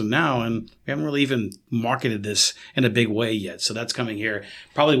 1,000 now, and we haven't really even marketed this in a big way yet. So that's coming here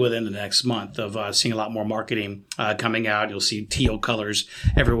probably within the next month of seeing a lot more marketing coming out. You'll see teal colors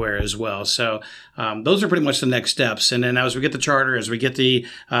everywhere as well. So those are pretty much the next steps. And then as we get the charter, as we get the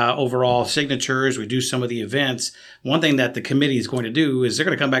overall signatures, we do some of the events. One thing that the committee is going to do is they're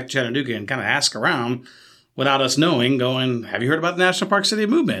going to come back to Chattanooga and kind of ask around without us knowing, going, have you heard about the National Park City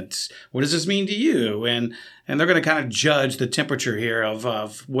movement? What does this mean to you? And they're going to kind of judge the temperature here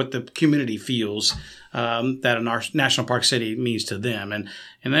of what the community feels that a National Park City means to them. And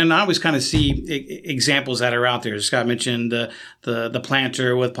then I always kind of see examples that are out there. Scott mentioned the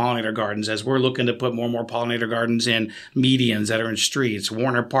planter with pollinator gardens, as we're looking to put more and more pollinator gardens in medians that are in streets.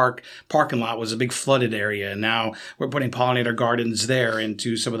 Warner Park parking lot was a big flooded area, and now we're putting pollinator gardens there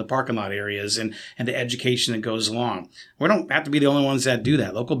into some of the parking lot areas and the education that goes along. We don't have to be the only ones that do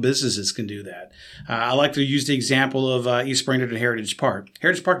that. Local businesses can do that. I like to use the example of East Brainerd and Heritage Park.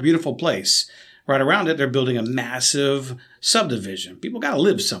 Heritage Park, beautiful place. Right around it, they're building a massive subdivision. People got to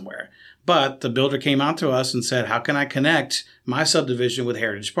live somewhere. But the builder came out to us and said, how can I connect my subdivision with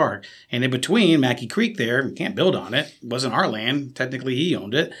Heritage Park? And in between Mackey Creek there, you can't build on it. It wasn't our land. Technically, he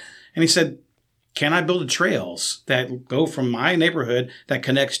owned it. And he said, can I build trails that go from my neighborhood that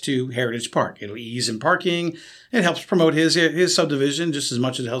connects to Heritage Park? It'll ease in parking. It helps promote his subdivision just as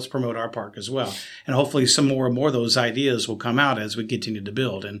much as it helps promote our park as well. And hopefully some more and more of those ideas will come out as we continue to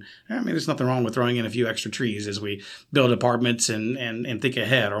build. And I mean, there's nothing wrong with throwing in a few extra trees as we build apartments and think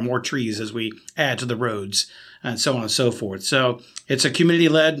ahead, or more trees as we add to the roads, and so on and so forth. So it's a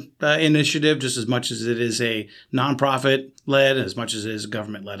community-led initiative just as much as it is a nonprofit-led, as much as it is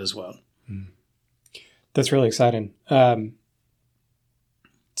government-led as well. That's really exciting. So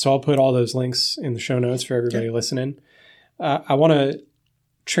I'll put all those links in the show notes for everybody listening. I want to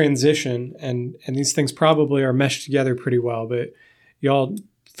transition, and these things probably are meshed together pretty well, but y'all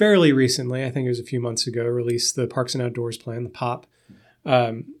fairly recently, I think it was a few months ago, released the Parks and Outdoors Plan, the POP.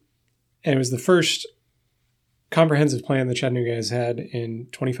 And it was the first comprehensive plan that Chattanooga has had in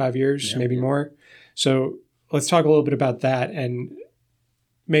 25 years, maybe more. So let's talk a little bit about that and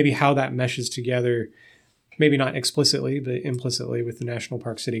maybe how that meshes together, maybe not explicitly, but implicitly with the National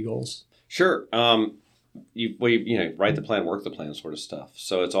Park City goals. Sure. You write the plan, work the plan sort of stuff.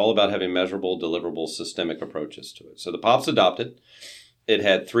 So it's all about having measurable, deliverable, systemic approaches to it. So the POP's adopted. It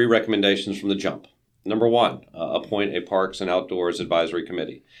had 3 recommendations from the jump. Number 1, appoint a Parks and Outdoors Advisory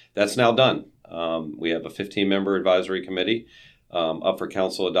Committee. That's now done. We have a 15-member advisory committee up for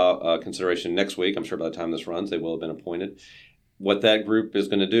council consideration next week. I'm sure by the time this runs, they will have been appointed. What that group is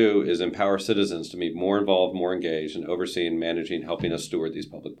going to do is empower citizens to be more involved, more engaged, and overseeing, managing, helping us steward these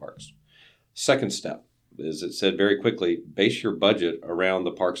public parks. Second step is it said very quickly, base your budget around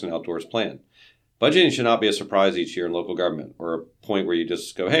the Parks and Outdoors Plan. Budgeting should not be a surprise each year in local government or a point where you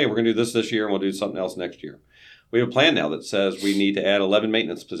just go, hey, we're going to do this year and we'll do something else next year. We have a plan now that says we need to add 11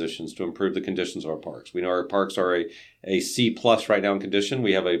 maintenance positions to improve the conditions of our parks. We know our parks are a C plus right now in condition.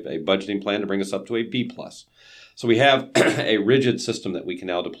 We have a budgeting plan to bring us up to a B plus. So we have a rigid system that we can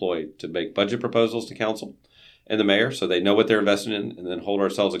now deploy to make budget proposals to council and the mayor so they know what they're investing in and then hold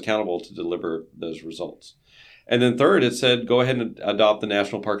ourselves accountable to deliver those results. And then third, it said go ahead and adopt the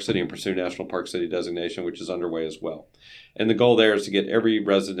National Park City and pursue National Park City designation, which is underway as well. And the goal there is to get every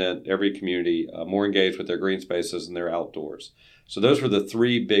resident, every community more engaged with their green spaces and their outdoors. So those were the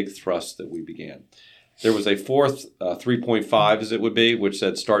three big thrusts that we began. There was a fourth 3.5, as it would be, which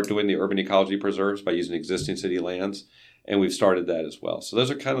said start doing the urban ecology preserves by using existing city lands. And we've started that as well. So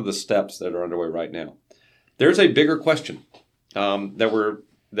those are kind of the steps that are underway right now. There's a bigger question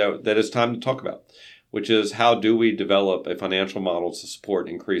that is time to talk about, which is how do we develop a financial model to support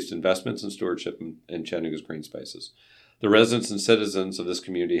increased investments and stewardship in Chattanooga's green spaces. The residents and citizens of this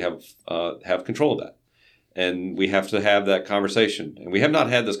community have control of that. And we have to have that conversation. And we have not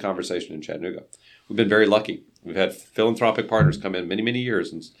had this conversation in Chattanooga. We've been very lucky. We've had philanthropic partners come in many, many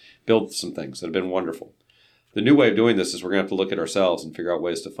years and build some things that have been wonderful. The new way of doing this is we're going to have to look at ourselves and figure out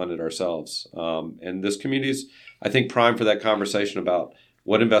ways to fund it ourselves. And this community's, I think, primed for that conversation about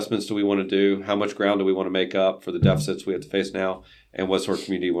what investments do we want to do, how much ground do we want to make up for the deficits we have to face now, and what sort of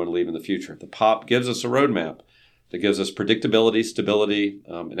community we want to leave in the future. The POP gives us a roadmap that gives us predictability, stability,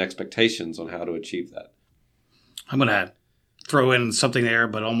 and expectations on how to achieve that. I'm going to throw in something there,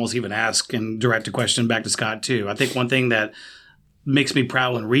 but almost even ask and direct a question back to Scott, too. I think one thing that makes me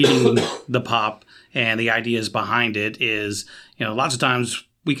proud when reading the POP and the ideas behind it is, lots of times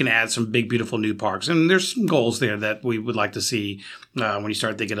we can add some big, beautiful new parks. And there's some goals there that we would like to see when you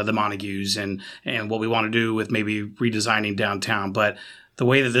start thinking of the Montagues and what we want to do with maybe redesigning downtown. But the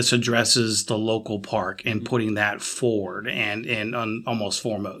way that this addresses the local park and putting that forward and almost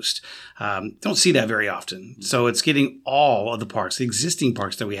foremost, don't see that very often. So it's getting all of the parks, the existing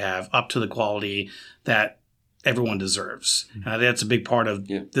parks that we have, up to the quality that everyone deserves. That's a big part of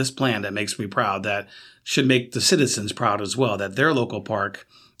this plan that makes me proud, that should make the citizens proud as well, that their local park,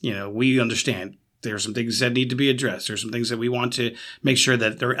 we understand there are some things that need to be addressed. There's some things that we want to make sure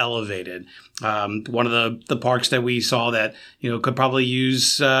that they're elevated. One of the parks that we saw that, could probably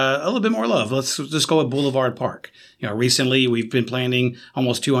use a little bit more love. Let's just go with Boulevard Park. Recently we've been planting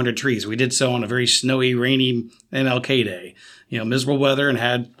almost 200 trees. We did so on a very snowy, rainy MLK Day. Miserable weather, and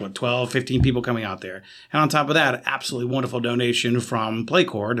had 12, 15 people coming out there. And on top of that, absolutely wonderful donation from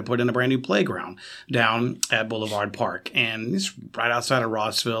Playcore to put in a brand new playground down at Boulevard Park. And it's right outside of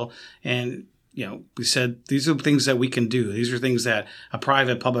Rossville. And, we said these are things that we can do. These are things that a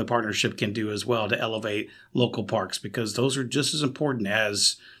private-public partnership can do as well to elevate local parks, because those are just as important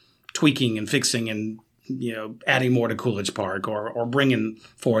as tweaking and fixing and, adding more to Coolidge Park or bringing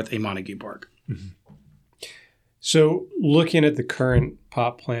forth a Montague Park. Mm-hmm. So looking at the current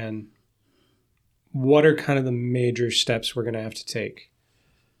POP plan, what are kind of the major steps we're going to have to take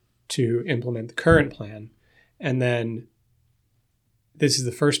to implement the current plan? And then this is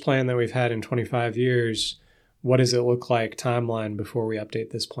the first plan that we've had in 25 years. What does it look like timeline before we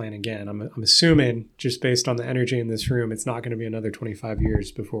update this plan again? I'm assuming, just based on the energy in this room, it's not going to be another 25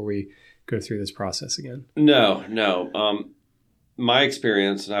 years before we go through this process again. No. My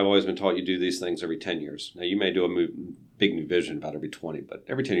experience, and I've always been taught you do these things every 10 years. Now, you may do a big new vision about every 20, but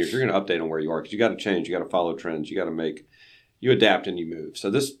every 10 years, you're going to update on where you are, because you got to change, you got to follow trends, you adapt and you move.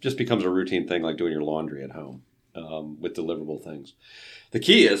 So this just becomes a routine thing, like doing your laundry at home with deliverable things. The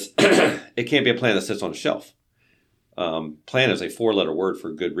key is it can't be a plan that sits on a shelf. Plan is a 4-letter word for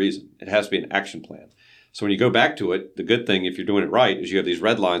a good reason. It has to be an action plan. So when you go back to it, the good thing, if you're doing it right, is you have these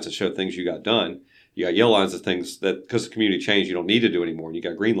red lines that show things you got done. You got yellow lines of things that, because the community changed, you don't need to do anymore. And you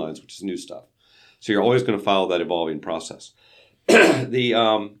got green lines, which is new stuff. So you're always going to follow that evolving process.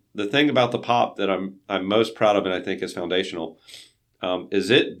 The thing about the POP that I'm most proud of, and I think is foundational, is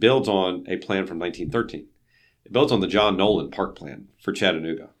it builds on a plan from 1913. It builds on the John Nolan Park Plan for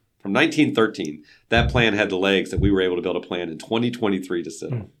Chattanooga. From 1913, that plan had the legs that we were able to build a plan in 2023 to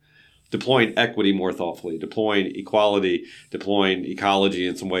sit on. Deploying equity more thoughtfully, deploying equality, deploying ecology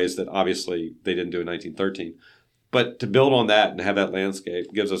in some ways that obviously they didn't do in 1913. But to build on that and have that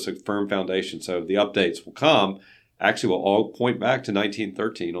landscape gives us a firm foundation. So the updates will come, actually will all point back to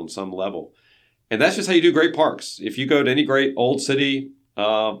 1913 on some level. And that's just how you do great parks. If you go to any great old city,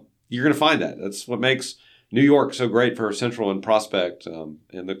 you're going to find that. That's what makes New York so great for Central and Prospect and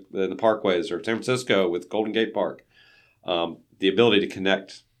the parkways, or San Francisco with Golden Gate Park. The ability to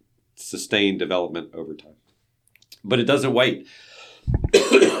connect sustain development over time. But it doesn't wait.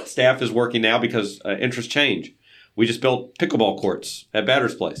 Staff is working now because interests change. We just built pickleball courts at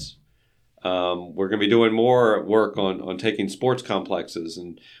Batter's Place. We're going to be doing more work on taking sports complexes,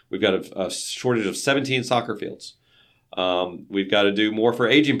 and we've got a shortage of 17 soccer fields. We've got to do more for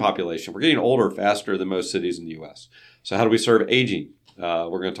aging population. We're getting older faster than most cities in the U.S. So how do we serve aging?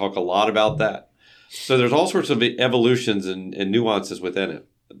 We're going to talk a lot about that. So there's all sorts of evolutions and nuances within it.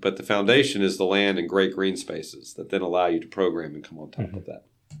 But the foundation is the land and great green spaces that then allow you to program and come on top of that.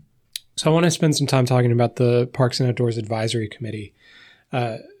 So I want to spend some time talking about the Parks and Outdoors Advisory Committee.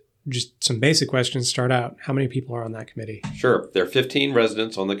 Just some basic questions to start out. How many people are on that committee? Sure. There are 15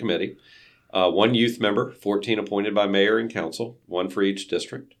 residents on the committee, 1 youth member, 14 appointed by mayor and council, 1 for each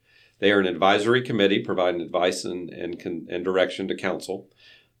district. They are an advisory committee providing advice and direction to council.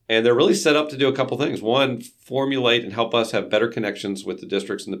 And they're really set up to do a couple things. One, formulate and help us have better connections with the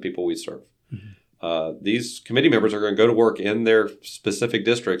districts and the people we serve. Mm-hmm. These committee members are going to go to work in their specific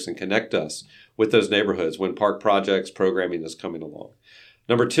districts and connect us with those neighborhoods when park projects, programming is coming along.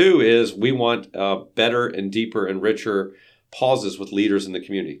 Number 2 is we want better and deeper and richer pauses with leaders in the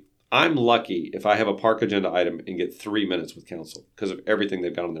community. I'm lucky if I have a park agenda item and get 3 minutes with council because of everything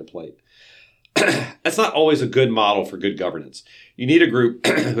they've got on their plate. That's not always a good model for good governance. You need a group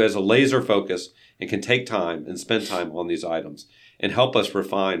who has a laser focus and can take time and spend time on these items and help us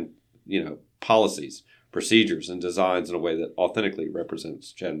refine, policies, procedures, and designs in a way that authentically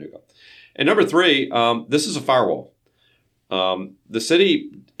represents Chattanooga. And number 3, this is a firewall. The city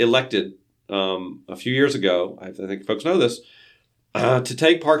elected a few years ago, I think folks know this, to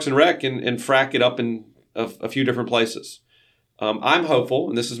take Parks and Rec and frack it up in a few different places. I'm hopeful,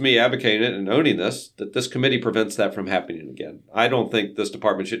 and this is me advocating it and owning this, that this committee prevents that from happening again. I don't think this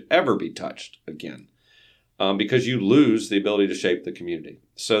department should ever be touched again because you lose the ability to shape the community.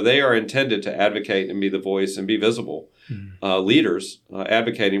 So they are intended to advocate and be the voice and be visible leaders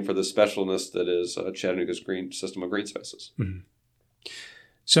advocating for the specialness that is Chattanooga's green system of green spaces. Mm-hmm.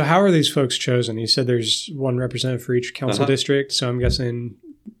 So how are these folks chosen? You said there's 1 representative for each council district, so I'm guessing...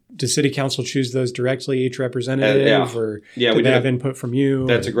 Does city council choose those directly, each representative, or do they have input from you?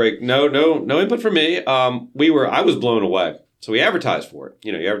 That's a great no input from me. I was blown away. So we advertised for it.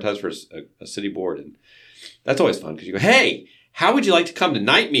 You advertise for a city board, and that's always fun because you go, "Hey, how would you like to come to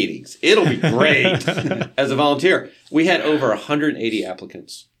night meetings? It'll be great." As a volunteer, we had over 180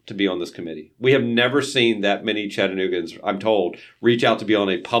 applicants to be on this committee. We have never seen that many Chattanoogans, I'm told, reach out to be on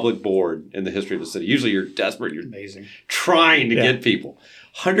a public board in the history of the city. Usually, you're desperate. You're amazing, trying to get people.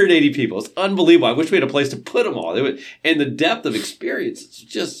 180 people. It's unbelievable. I wish we had a place to put them all. And the depth of experience,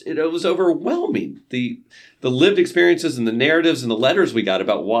 it was overwhelming. The lived experiences and the narratives and the letters we got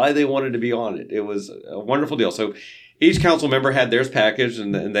about why they wanted to be on it. It was a wonderful deal. So each council member had theirs packaged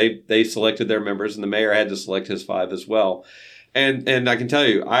and they selected their members, and the mayor had to select his 5 as well. And I can tell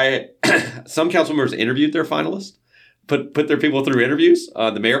you, some council members interviewed their finalists, put their people through interviews.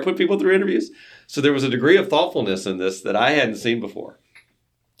 The mayor put people through interviews. So there was a degree of thoughtfulness in this that I hadn't seen before.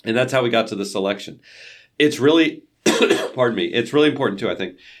 And that's how we got to the selection. It's really, it's really important too, I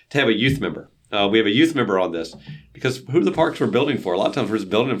think, to have a youth member. We have a youth member on this because who are the parks we're building for? A lot of times we're just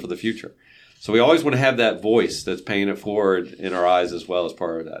building them for the future. So we always want to have that voice that's paying it forward in our eyes as well as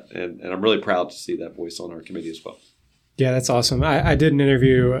part of that. And I'm really proud to see that voice on our committee as well. Yeah, that's awesome. I did an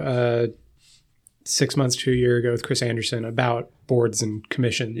interview 6 months to a year ago with Chris Anderson about boards and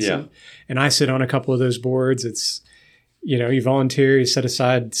commissions. Yeah. And I sit on a couple of those boards. It's, you volunteer, you set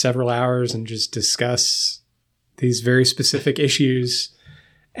aside several hours and just discuss these very specific issues.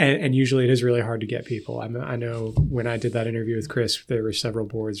 And usually it is really hard to get people. I know when I did that interview with Chris, there were several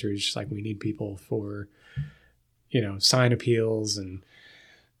boards where it's just like, we need people for, sign appeals and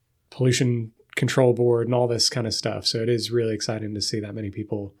pollution control board and all this kind of stuff. So it is really exciting to see that many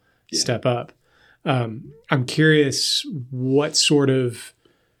people step up. I'm curious what sort of,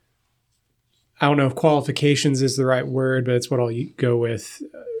 I don't know if qualifications is the right word, but it's what I'll go with.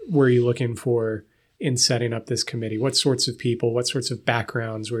 Were you looking for in setting up this committee? What sorts of people, what sorts of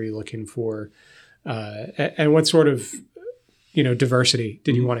backgrounds were you looking for? And what sort of, diversity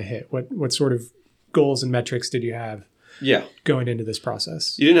did you want to hit? What sort of goals and metrics did you have going into this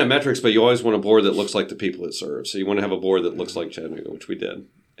process? You didn't have metrics, but you always want a board that looks like the people it serves. So you want to have a board that looks like Chattanooga, which we did.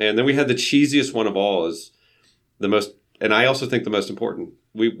 And then we had the cheesiest one of all is the most, and I also think the most important.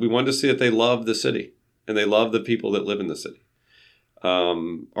 We wanted to see that they love the city and they love the people that live in the city.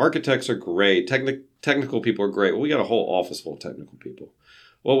 Architects are great. Technical people are great. Well, we got a whole office full of technical people.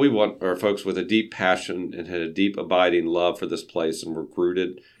 What we want are folks with a deep passion and had a deep abiding love for this place and were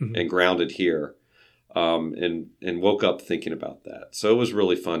rooted and grounded here. and woke up thinking about that. So it was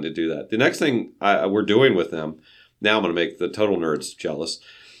really fun to do that. The next thing we're doing with them, now I'm going to make the total nerds jealous.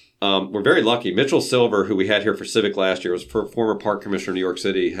 We're very lucky. Mitchell Silver, who we had here for Civic last year, was former park commissioner in New York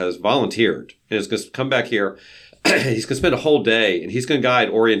City, has volunteered and is going to come back here. He's going to spend a whole day, and he's going to guide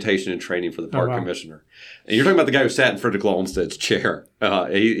orientation and training for the park commissioner. And you're talking about the guy who sat in Frederick Law Olmsted's chair.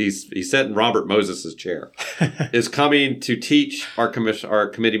 He sat in Robert Moses' chair. Is coming to teach our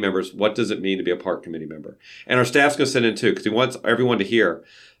committee members what does it mean to be a park committee member. And our staff's going to sit in too, because he wants everyone to hear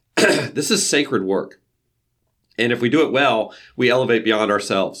this is sacred work. And if we do it well, we elevate beyond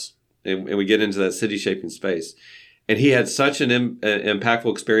ourselves, and we get into that city-shaping space. And he had such an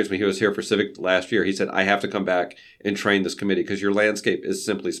impactful experience when he was here for Civic last year. He said, I have to come back and train this committee because your landscape is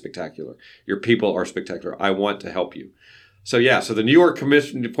simply spectacular. Your people are spectacular. I want to help you. So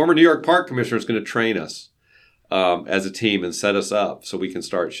the former New York Park Commissioner is going to train us as a team and set us up so we can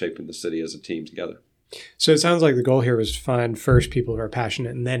start shaping the city as a team together. So it sounds like the goal here was to find first people who are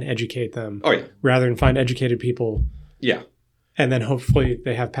passionate and then educate them. Oh, yeah. Rather than find educated people. Yeah. And then hopefully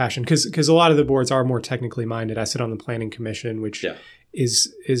they have passion. Because a lot of the boards are more technically minded. I sit on the planning commission, which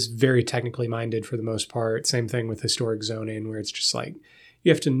is very technically minded for the most part. Same thing with historic zoning, where it's just like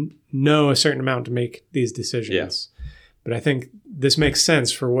you have to know a certain amount to make these decisions. Yeah. But I think this makes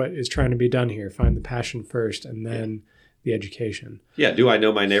sense for what is trying to be done here. Find the passion first and then the education. Yeah. Do I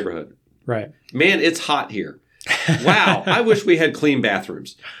know my neighborhood? Right. Man, it's hot here. Wow. I wish we had clean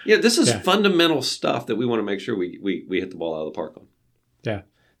bathrooms. Yeah, this is fundamental stuff that we want to make sure we hit the ball out of the park on. Yeah,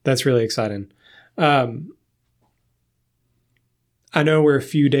 that's really exciting. I know we're a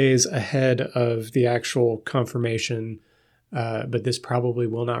few days ahead of the actual confirmation, but this probably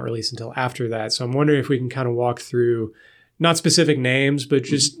will not release until after that. So I'm wondering if we can kind of walk through, not specific names, but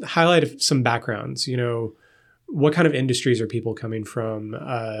just highlight some backgrounds. You know, what kind of industries are people coming from?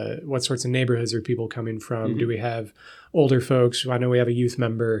 What sorts of neighborhoods are people coming from? Mm-hmm. Do we have older folks? I know we have a youth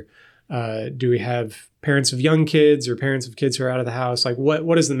member. Do we have parents of young kids or parents of kids who are out of the house? Like,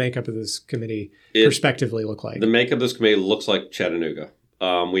 what does the makeup of this committee prospectively look like? The makeup of this committee looks like Chattanooga.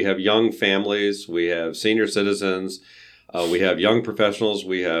 We have young families. We have senior citizens. We have young professionals.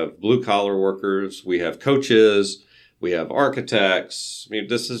 We have blue-collar workers. We have coaches. We have architects. I mean,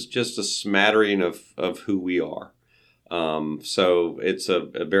 this is just a smattering of who we are. So it's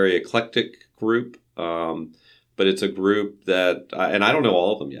a very eclectic group, but it's a group that, and I don't know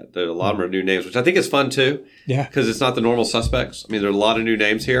all of them yet. There are a lot of them are new names, which I think is fun too. Yeah. Because it's not the normal suspects. I mean, there are a lot of new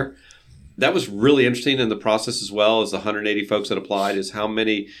names here. That was really interesting in the process as well as the 180 folks that applied is how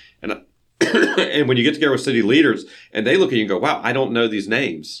many, and and when you get together with city leaders and they look at you and go, wow, I don't know these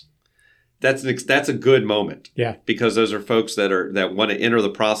names. That's a good moment. Yeah. Because those are folks that want to enter the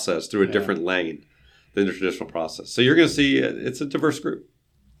process through a different lane than the traditional process. So you're going to see it's a diverse group.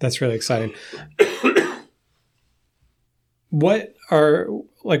 That's really exciting. What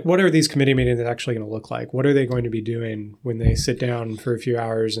are these committee meetings actually going to look like? What are they going to be doing when they sit down for a few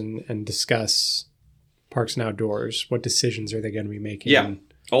hours and discuss parks and outdoors? What decisions are they going to be making? Yeah.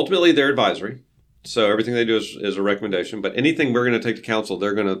 Ultimately, they're advisory. So everything they do is a recommendation, but anything we're going to take to council,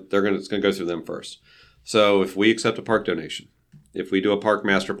 it's going to go through them first. So if we accept a park donation, if we do a park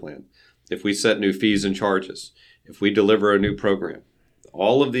master plan, if we set new fees and charges, if we deliver a new program,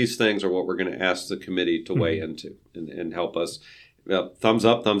 all of these things are what we're going to ask the committee to weigh into and help us thumbs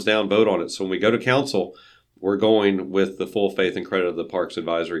up, thumbs down, vote on it. So when we go to council, we're going with the full faith and credit of the Parks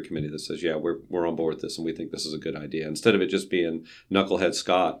Advisory Committee that says, yeah, we're on board with this and we think this is a good idea. Instead of it just being knucklehead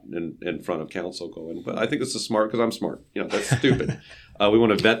Scott in front of council going, but I think this is smart because I'm smart. You know, that's stupid. We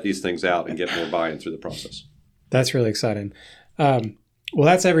want to vet these things out and get more buy-in through the process. That's really exciting. Well,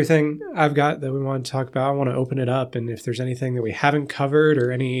 that's everything I've got that we want to talk about. I want to open it up. And if there's anything that we haven't covered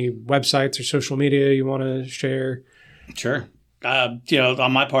or any websites or social media you want to share. Sure.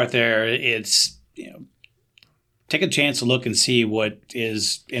 On my part there, it's, take a chance to look and see what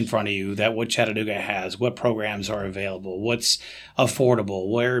is in front of you, what Chattanooga has, what programs are available, what's affordable,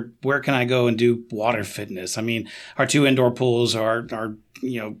 where can I go and do water fitness? I mean, our 2 indoor pools are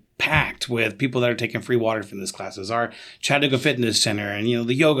packed with people that are taking free water fitness classes. Our Chattanooga Fitness Center and,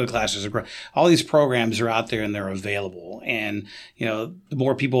 the yoga classes are all these programs are out there and they're available. And, the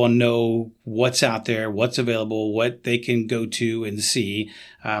more people know what's out there, what's available, what they can go to and see.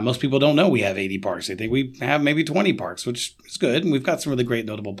 Most people don't know we have 80 parks. They think we have maybe 20 parks, which is good. And we've got some really great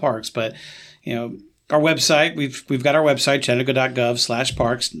notable parks, but, our website, we've got our website,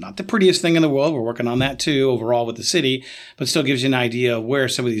 chattanooga.gov/parks. Not the prettiest thing in the world. We're working on that too overall with the city, but still gives you an idea of where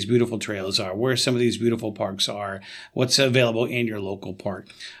some of these beautiful trails are, where some of these beautiful parks are, what's available in your local park.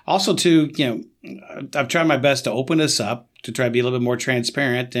 Also too, I've tried my best to open this up to try to be a little bit more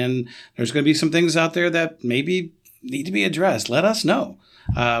transparent, and there's going to be some things out there that maybe need to be addressed. Let us know.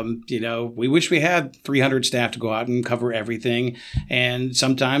 We wish we had 300 staff to go out and cover everything. And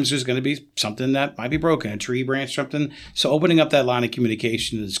sometimes there's going to be something that might be broken, a tree branch, something. So opening up that line of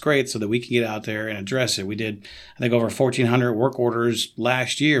communication is great so that we can get out there and address it. We did, I think, over 1,400 work orders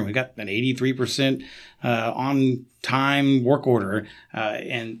last year. We got an 83% on time work order.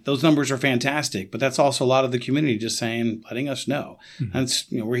 And those numbers are fantastic. But that's also a lot of the community just saying, letting us know. Mm-hmm. That's,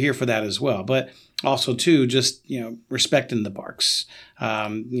 we're here for that as well. But also, too, just, respecting the parks,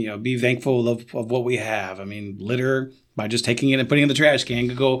 be thankful of what we have. I mean, litter, by just taking it and putting it in the trash can,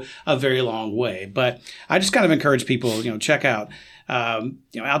 could go a very long way. But I just kind of encourage people, check out,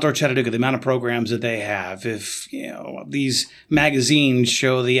 Outdoor Chattanooga, the amount of programs that they have. If, these magazines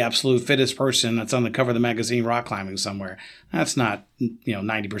show the absolute fittest person that's on the cover of the magazine rock climbing somewhere, that's not,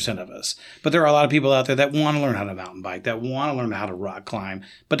 90% of us. But there are a lot of people out there that want to learn how to mountain bike, that want to learn how to rock climb,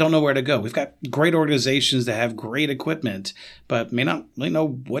 but don't know where to go. We've got great organizations that have great equipment, but may not really know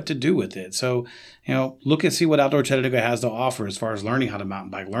what to do with it. So, look and see what Outdoor Chattanooga has to offer as far as learning how to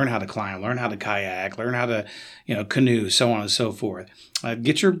mountain bike, learn how to climb, learn how to kayak, learn how to, canoe, so on and so forth.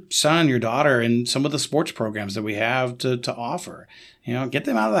 Get your son, your daughter in some of the sports programs that we have to offer. Get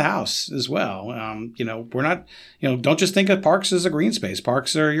them out of the house as well. We're not, don't just think of parks as a green space.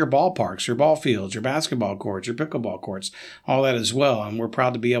 Parks are your ballparks, your ball fields, your basketball courts, your pickleball courts, all that as well. And we're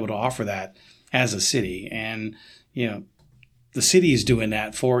proud to be able to offer that as a city. And, the city is doing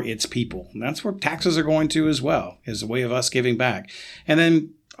that for its people. And that's where taxes are going to as well, is a way of us giving back. And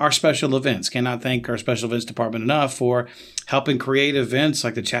then our special events. Cannot thank our special events department enough for helping create events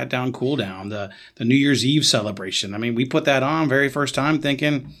like the Chat Down Cool Down, the New Year's Eve celebration. I mean, we put that on very first time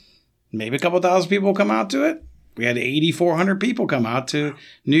thinking maybe a couple thousand people will come out to it. We had 8,400 people come out to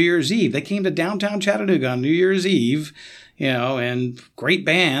New Year's Eve. They came to downtown Chattanooga on New Year's Eve, and great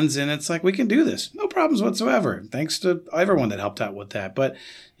bands. And it's like, we can do this. No problems whatsoever. Thanks to everyone that helped out with that. But,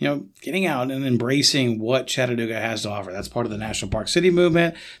 getting out and embracing what Chattanooga has to offer. That's part of the National Park City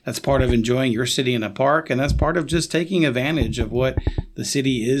movement. That's part of enjoying your city in a park. And that's part of just taking advantage of what the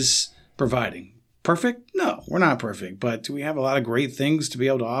city is providing. Perfect? No, we're not perfect. But do we have a lot of great things to be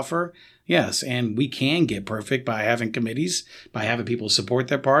able to offer? Yes, and we can get perfect by having committees, by having people support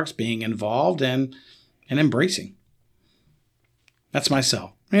their parks, being involved, and embracing. That's my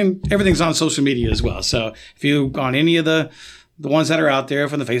sell. And everything's on social media as well. So if you on any of the ones that are out there,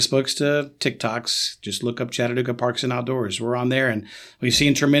 from the Facebooks to TikToks, just look up Chattanooga Parks and Outdoors. We're on there, and we've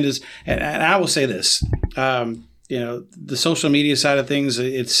seen tremendous. And I will say this, the social media side of things,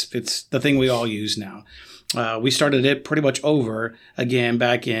 it's the thing we all use now. We started it pretty much over again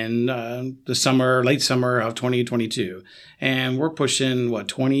back in the late summer of 2022. And we're pushing,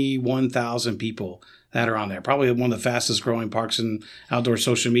 21,000 people that are on there. Probably one of the fastest growing parks and outdoor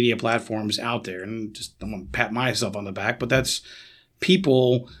social media platforms out there. And just, I'm going to pat myself on the back, but that's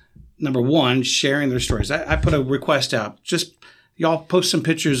people, number one, sharing their stories. I put a request out, just y'all post some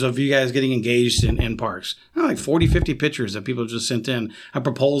pictures of you guys getting engaged in parks. Like 40, 50 pictures that people just sent in,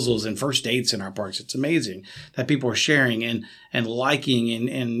 proposals and first dates in our parks. It's amazing that people are sharing and liking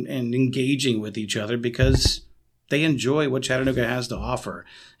and engaging with each other because they enjoy what Chattanooga has to offer.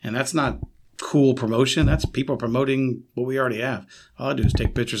 And that's not cool promotion. That's people promoting what we already have. All I do is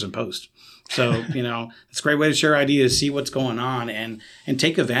take pictures and post. So, it's a great way to share ideas, see what's going on, and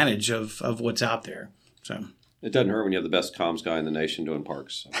take advantage of what's out there. So it doesn't hurt when you have the best comms guy in the nation doing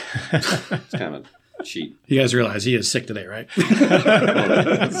parks. So. It's kind of a cheat. You guys realize he is sick today, right?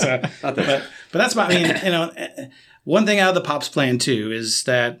 But that's one thing out of the POPs plan too is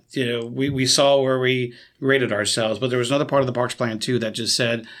that, we saw where we rated ourselves, but there was another part of the Parks plan too that just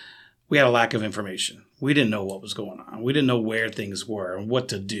said we had a lack of information. We didn't know what was going on. We didn't know where things were and what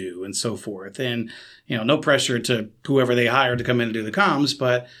to do and so forth. And, no pressure to whoever they hired to come in and do the comms,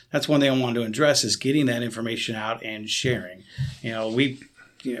 but that's one thing I wanted to address is getting that information out and sharing. We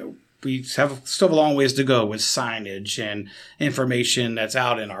still have a long ways to go with signage and information that's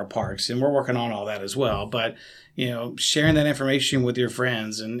out in our parks. And we're working on all that as well. But, sharing that information with your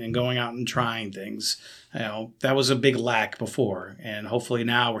friends and going out and trying things, that was a big lack before. And hopefully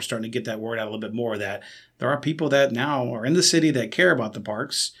now we're starting to get that word out a little bit more that there are people that now are in the city that care about the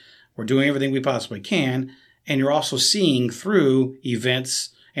parks. We're doing everything we possibly can. And you're also seeing through events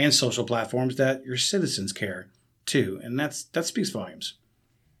and social platforms that your citizens care too. And that speaks volumes.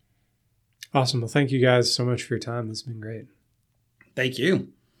 Awesome. Well, thank you guys so much for your time. This has been great. Thank you.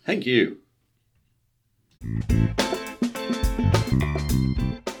 Thank you.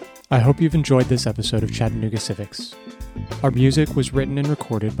 I hope you've enjoyed this episode of Chattanooga Civics. Our music was written and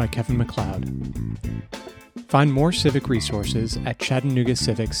recorded by Kevin MacLeod. Find more civic resources at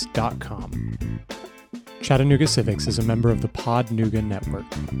ChattanoogaCivics.com. Chattanooga Civics is a member of the Podnooga Network.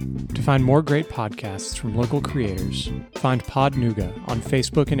 To find more great podcasts from local creators, find Podnooga on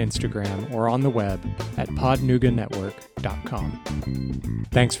Facebook and Instagram or on the web at podnooganetwork.com.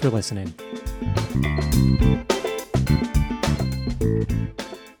 Thanks for listening.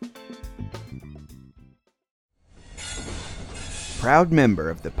 Proud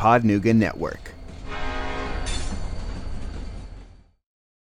member of the Podnooga Network.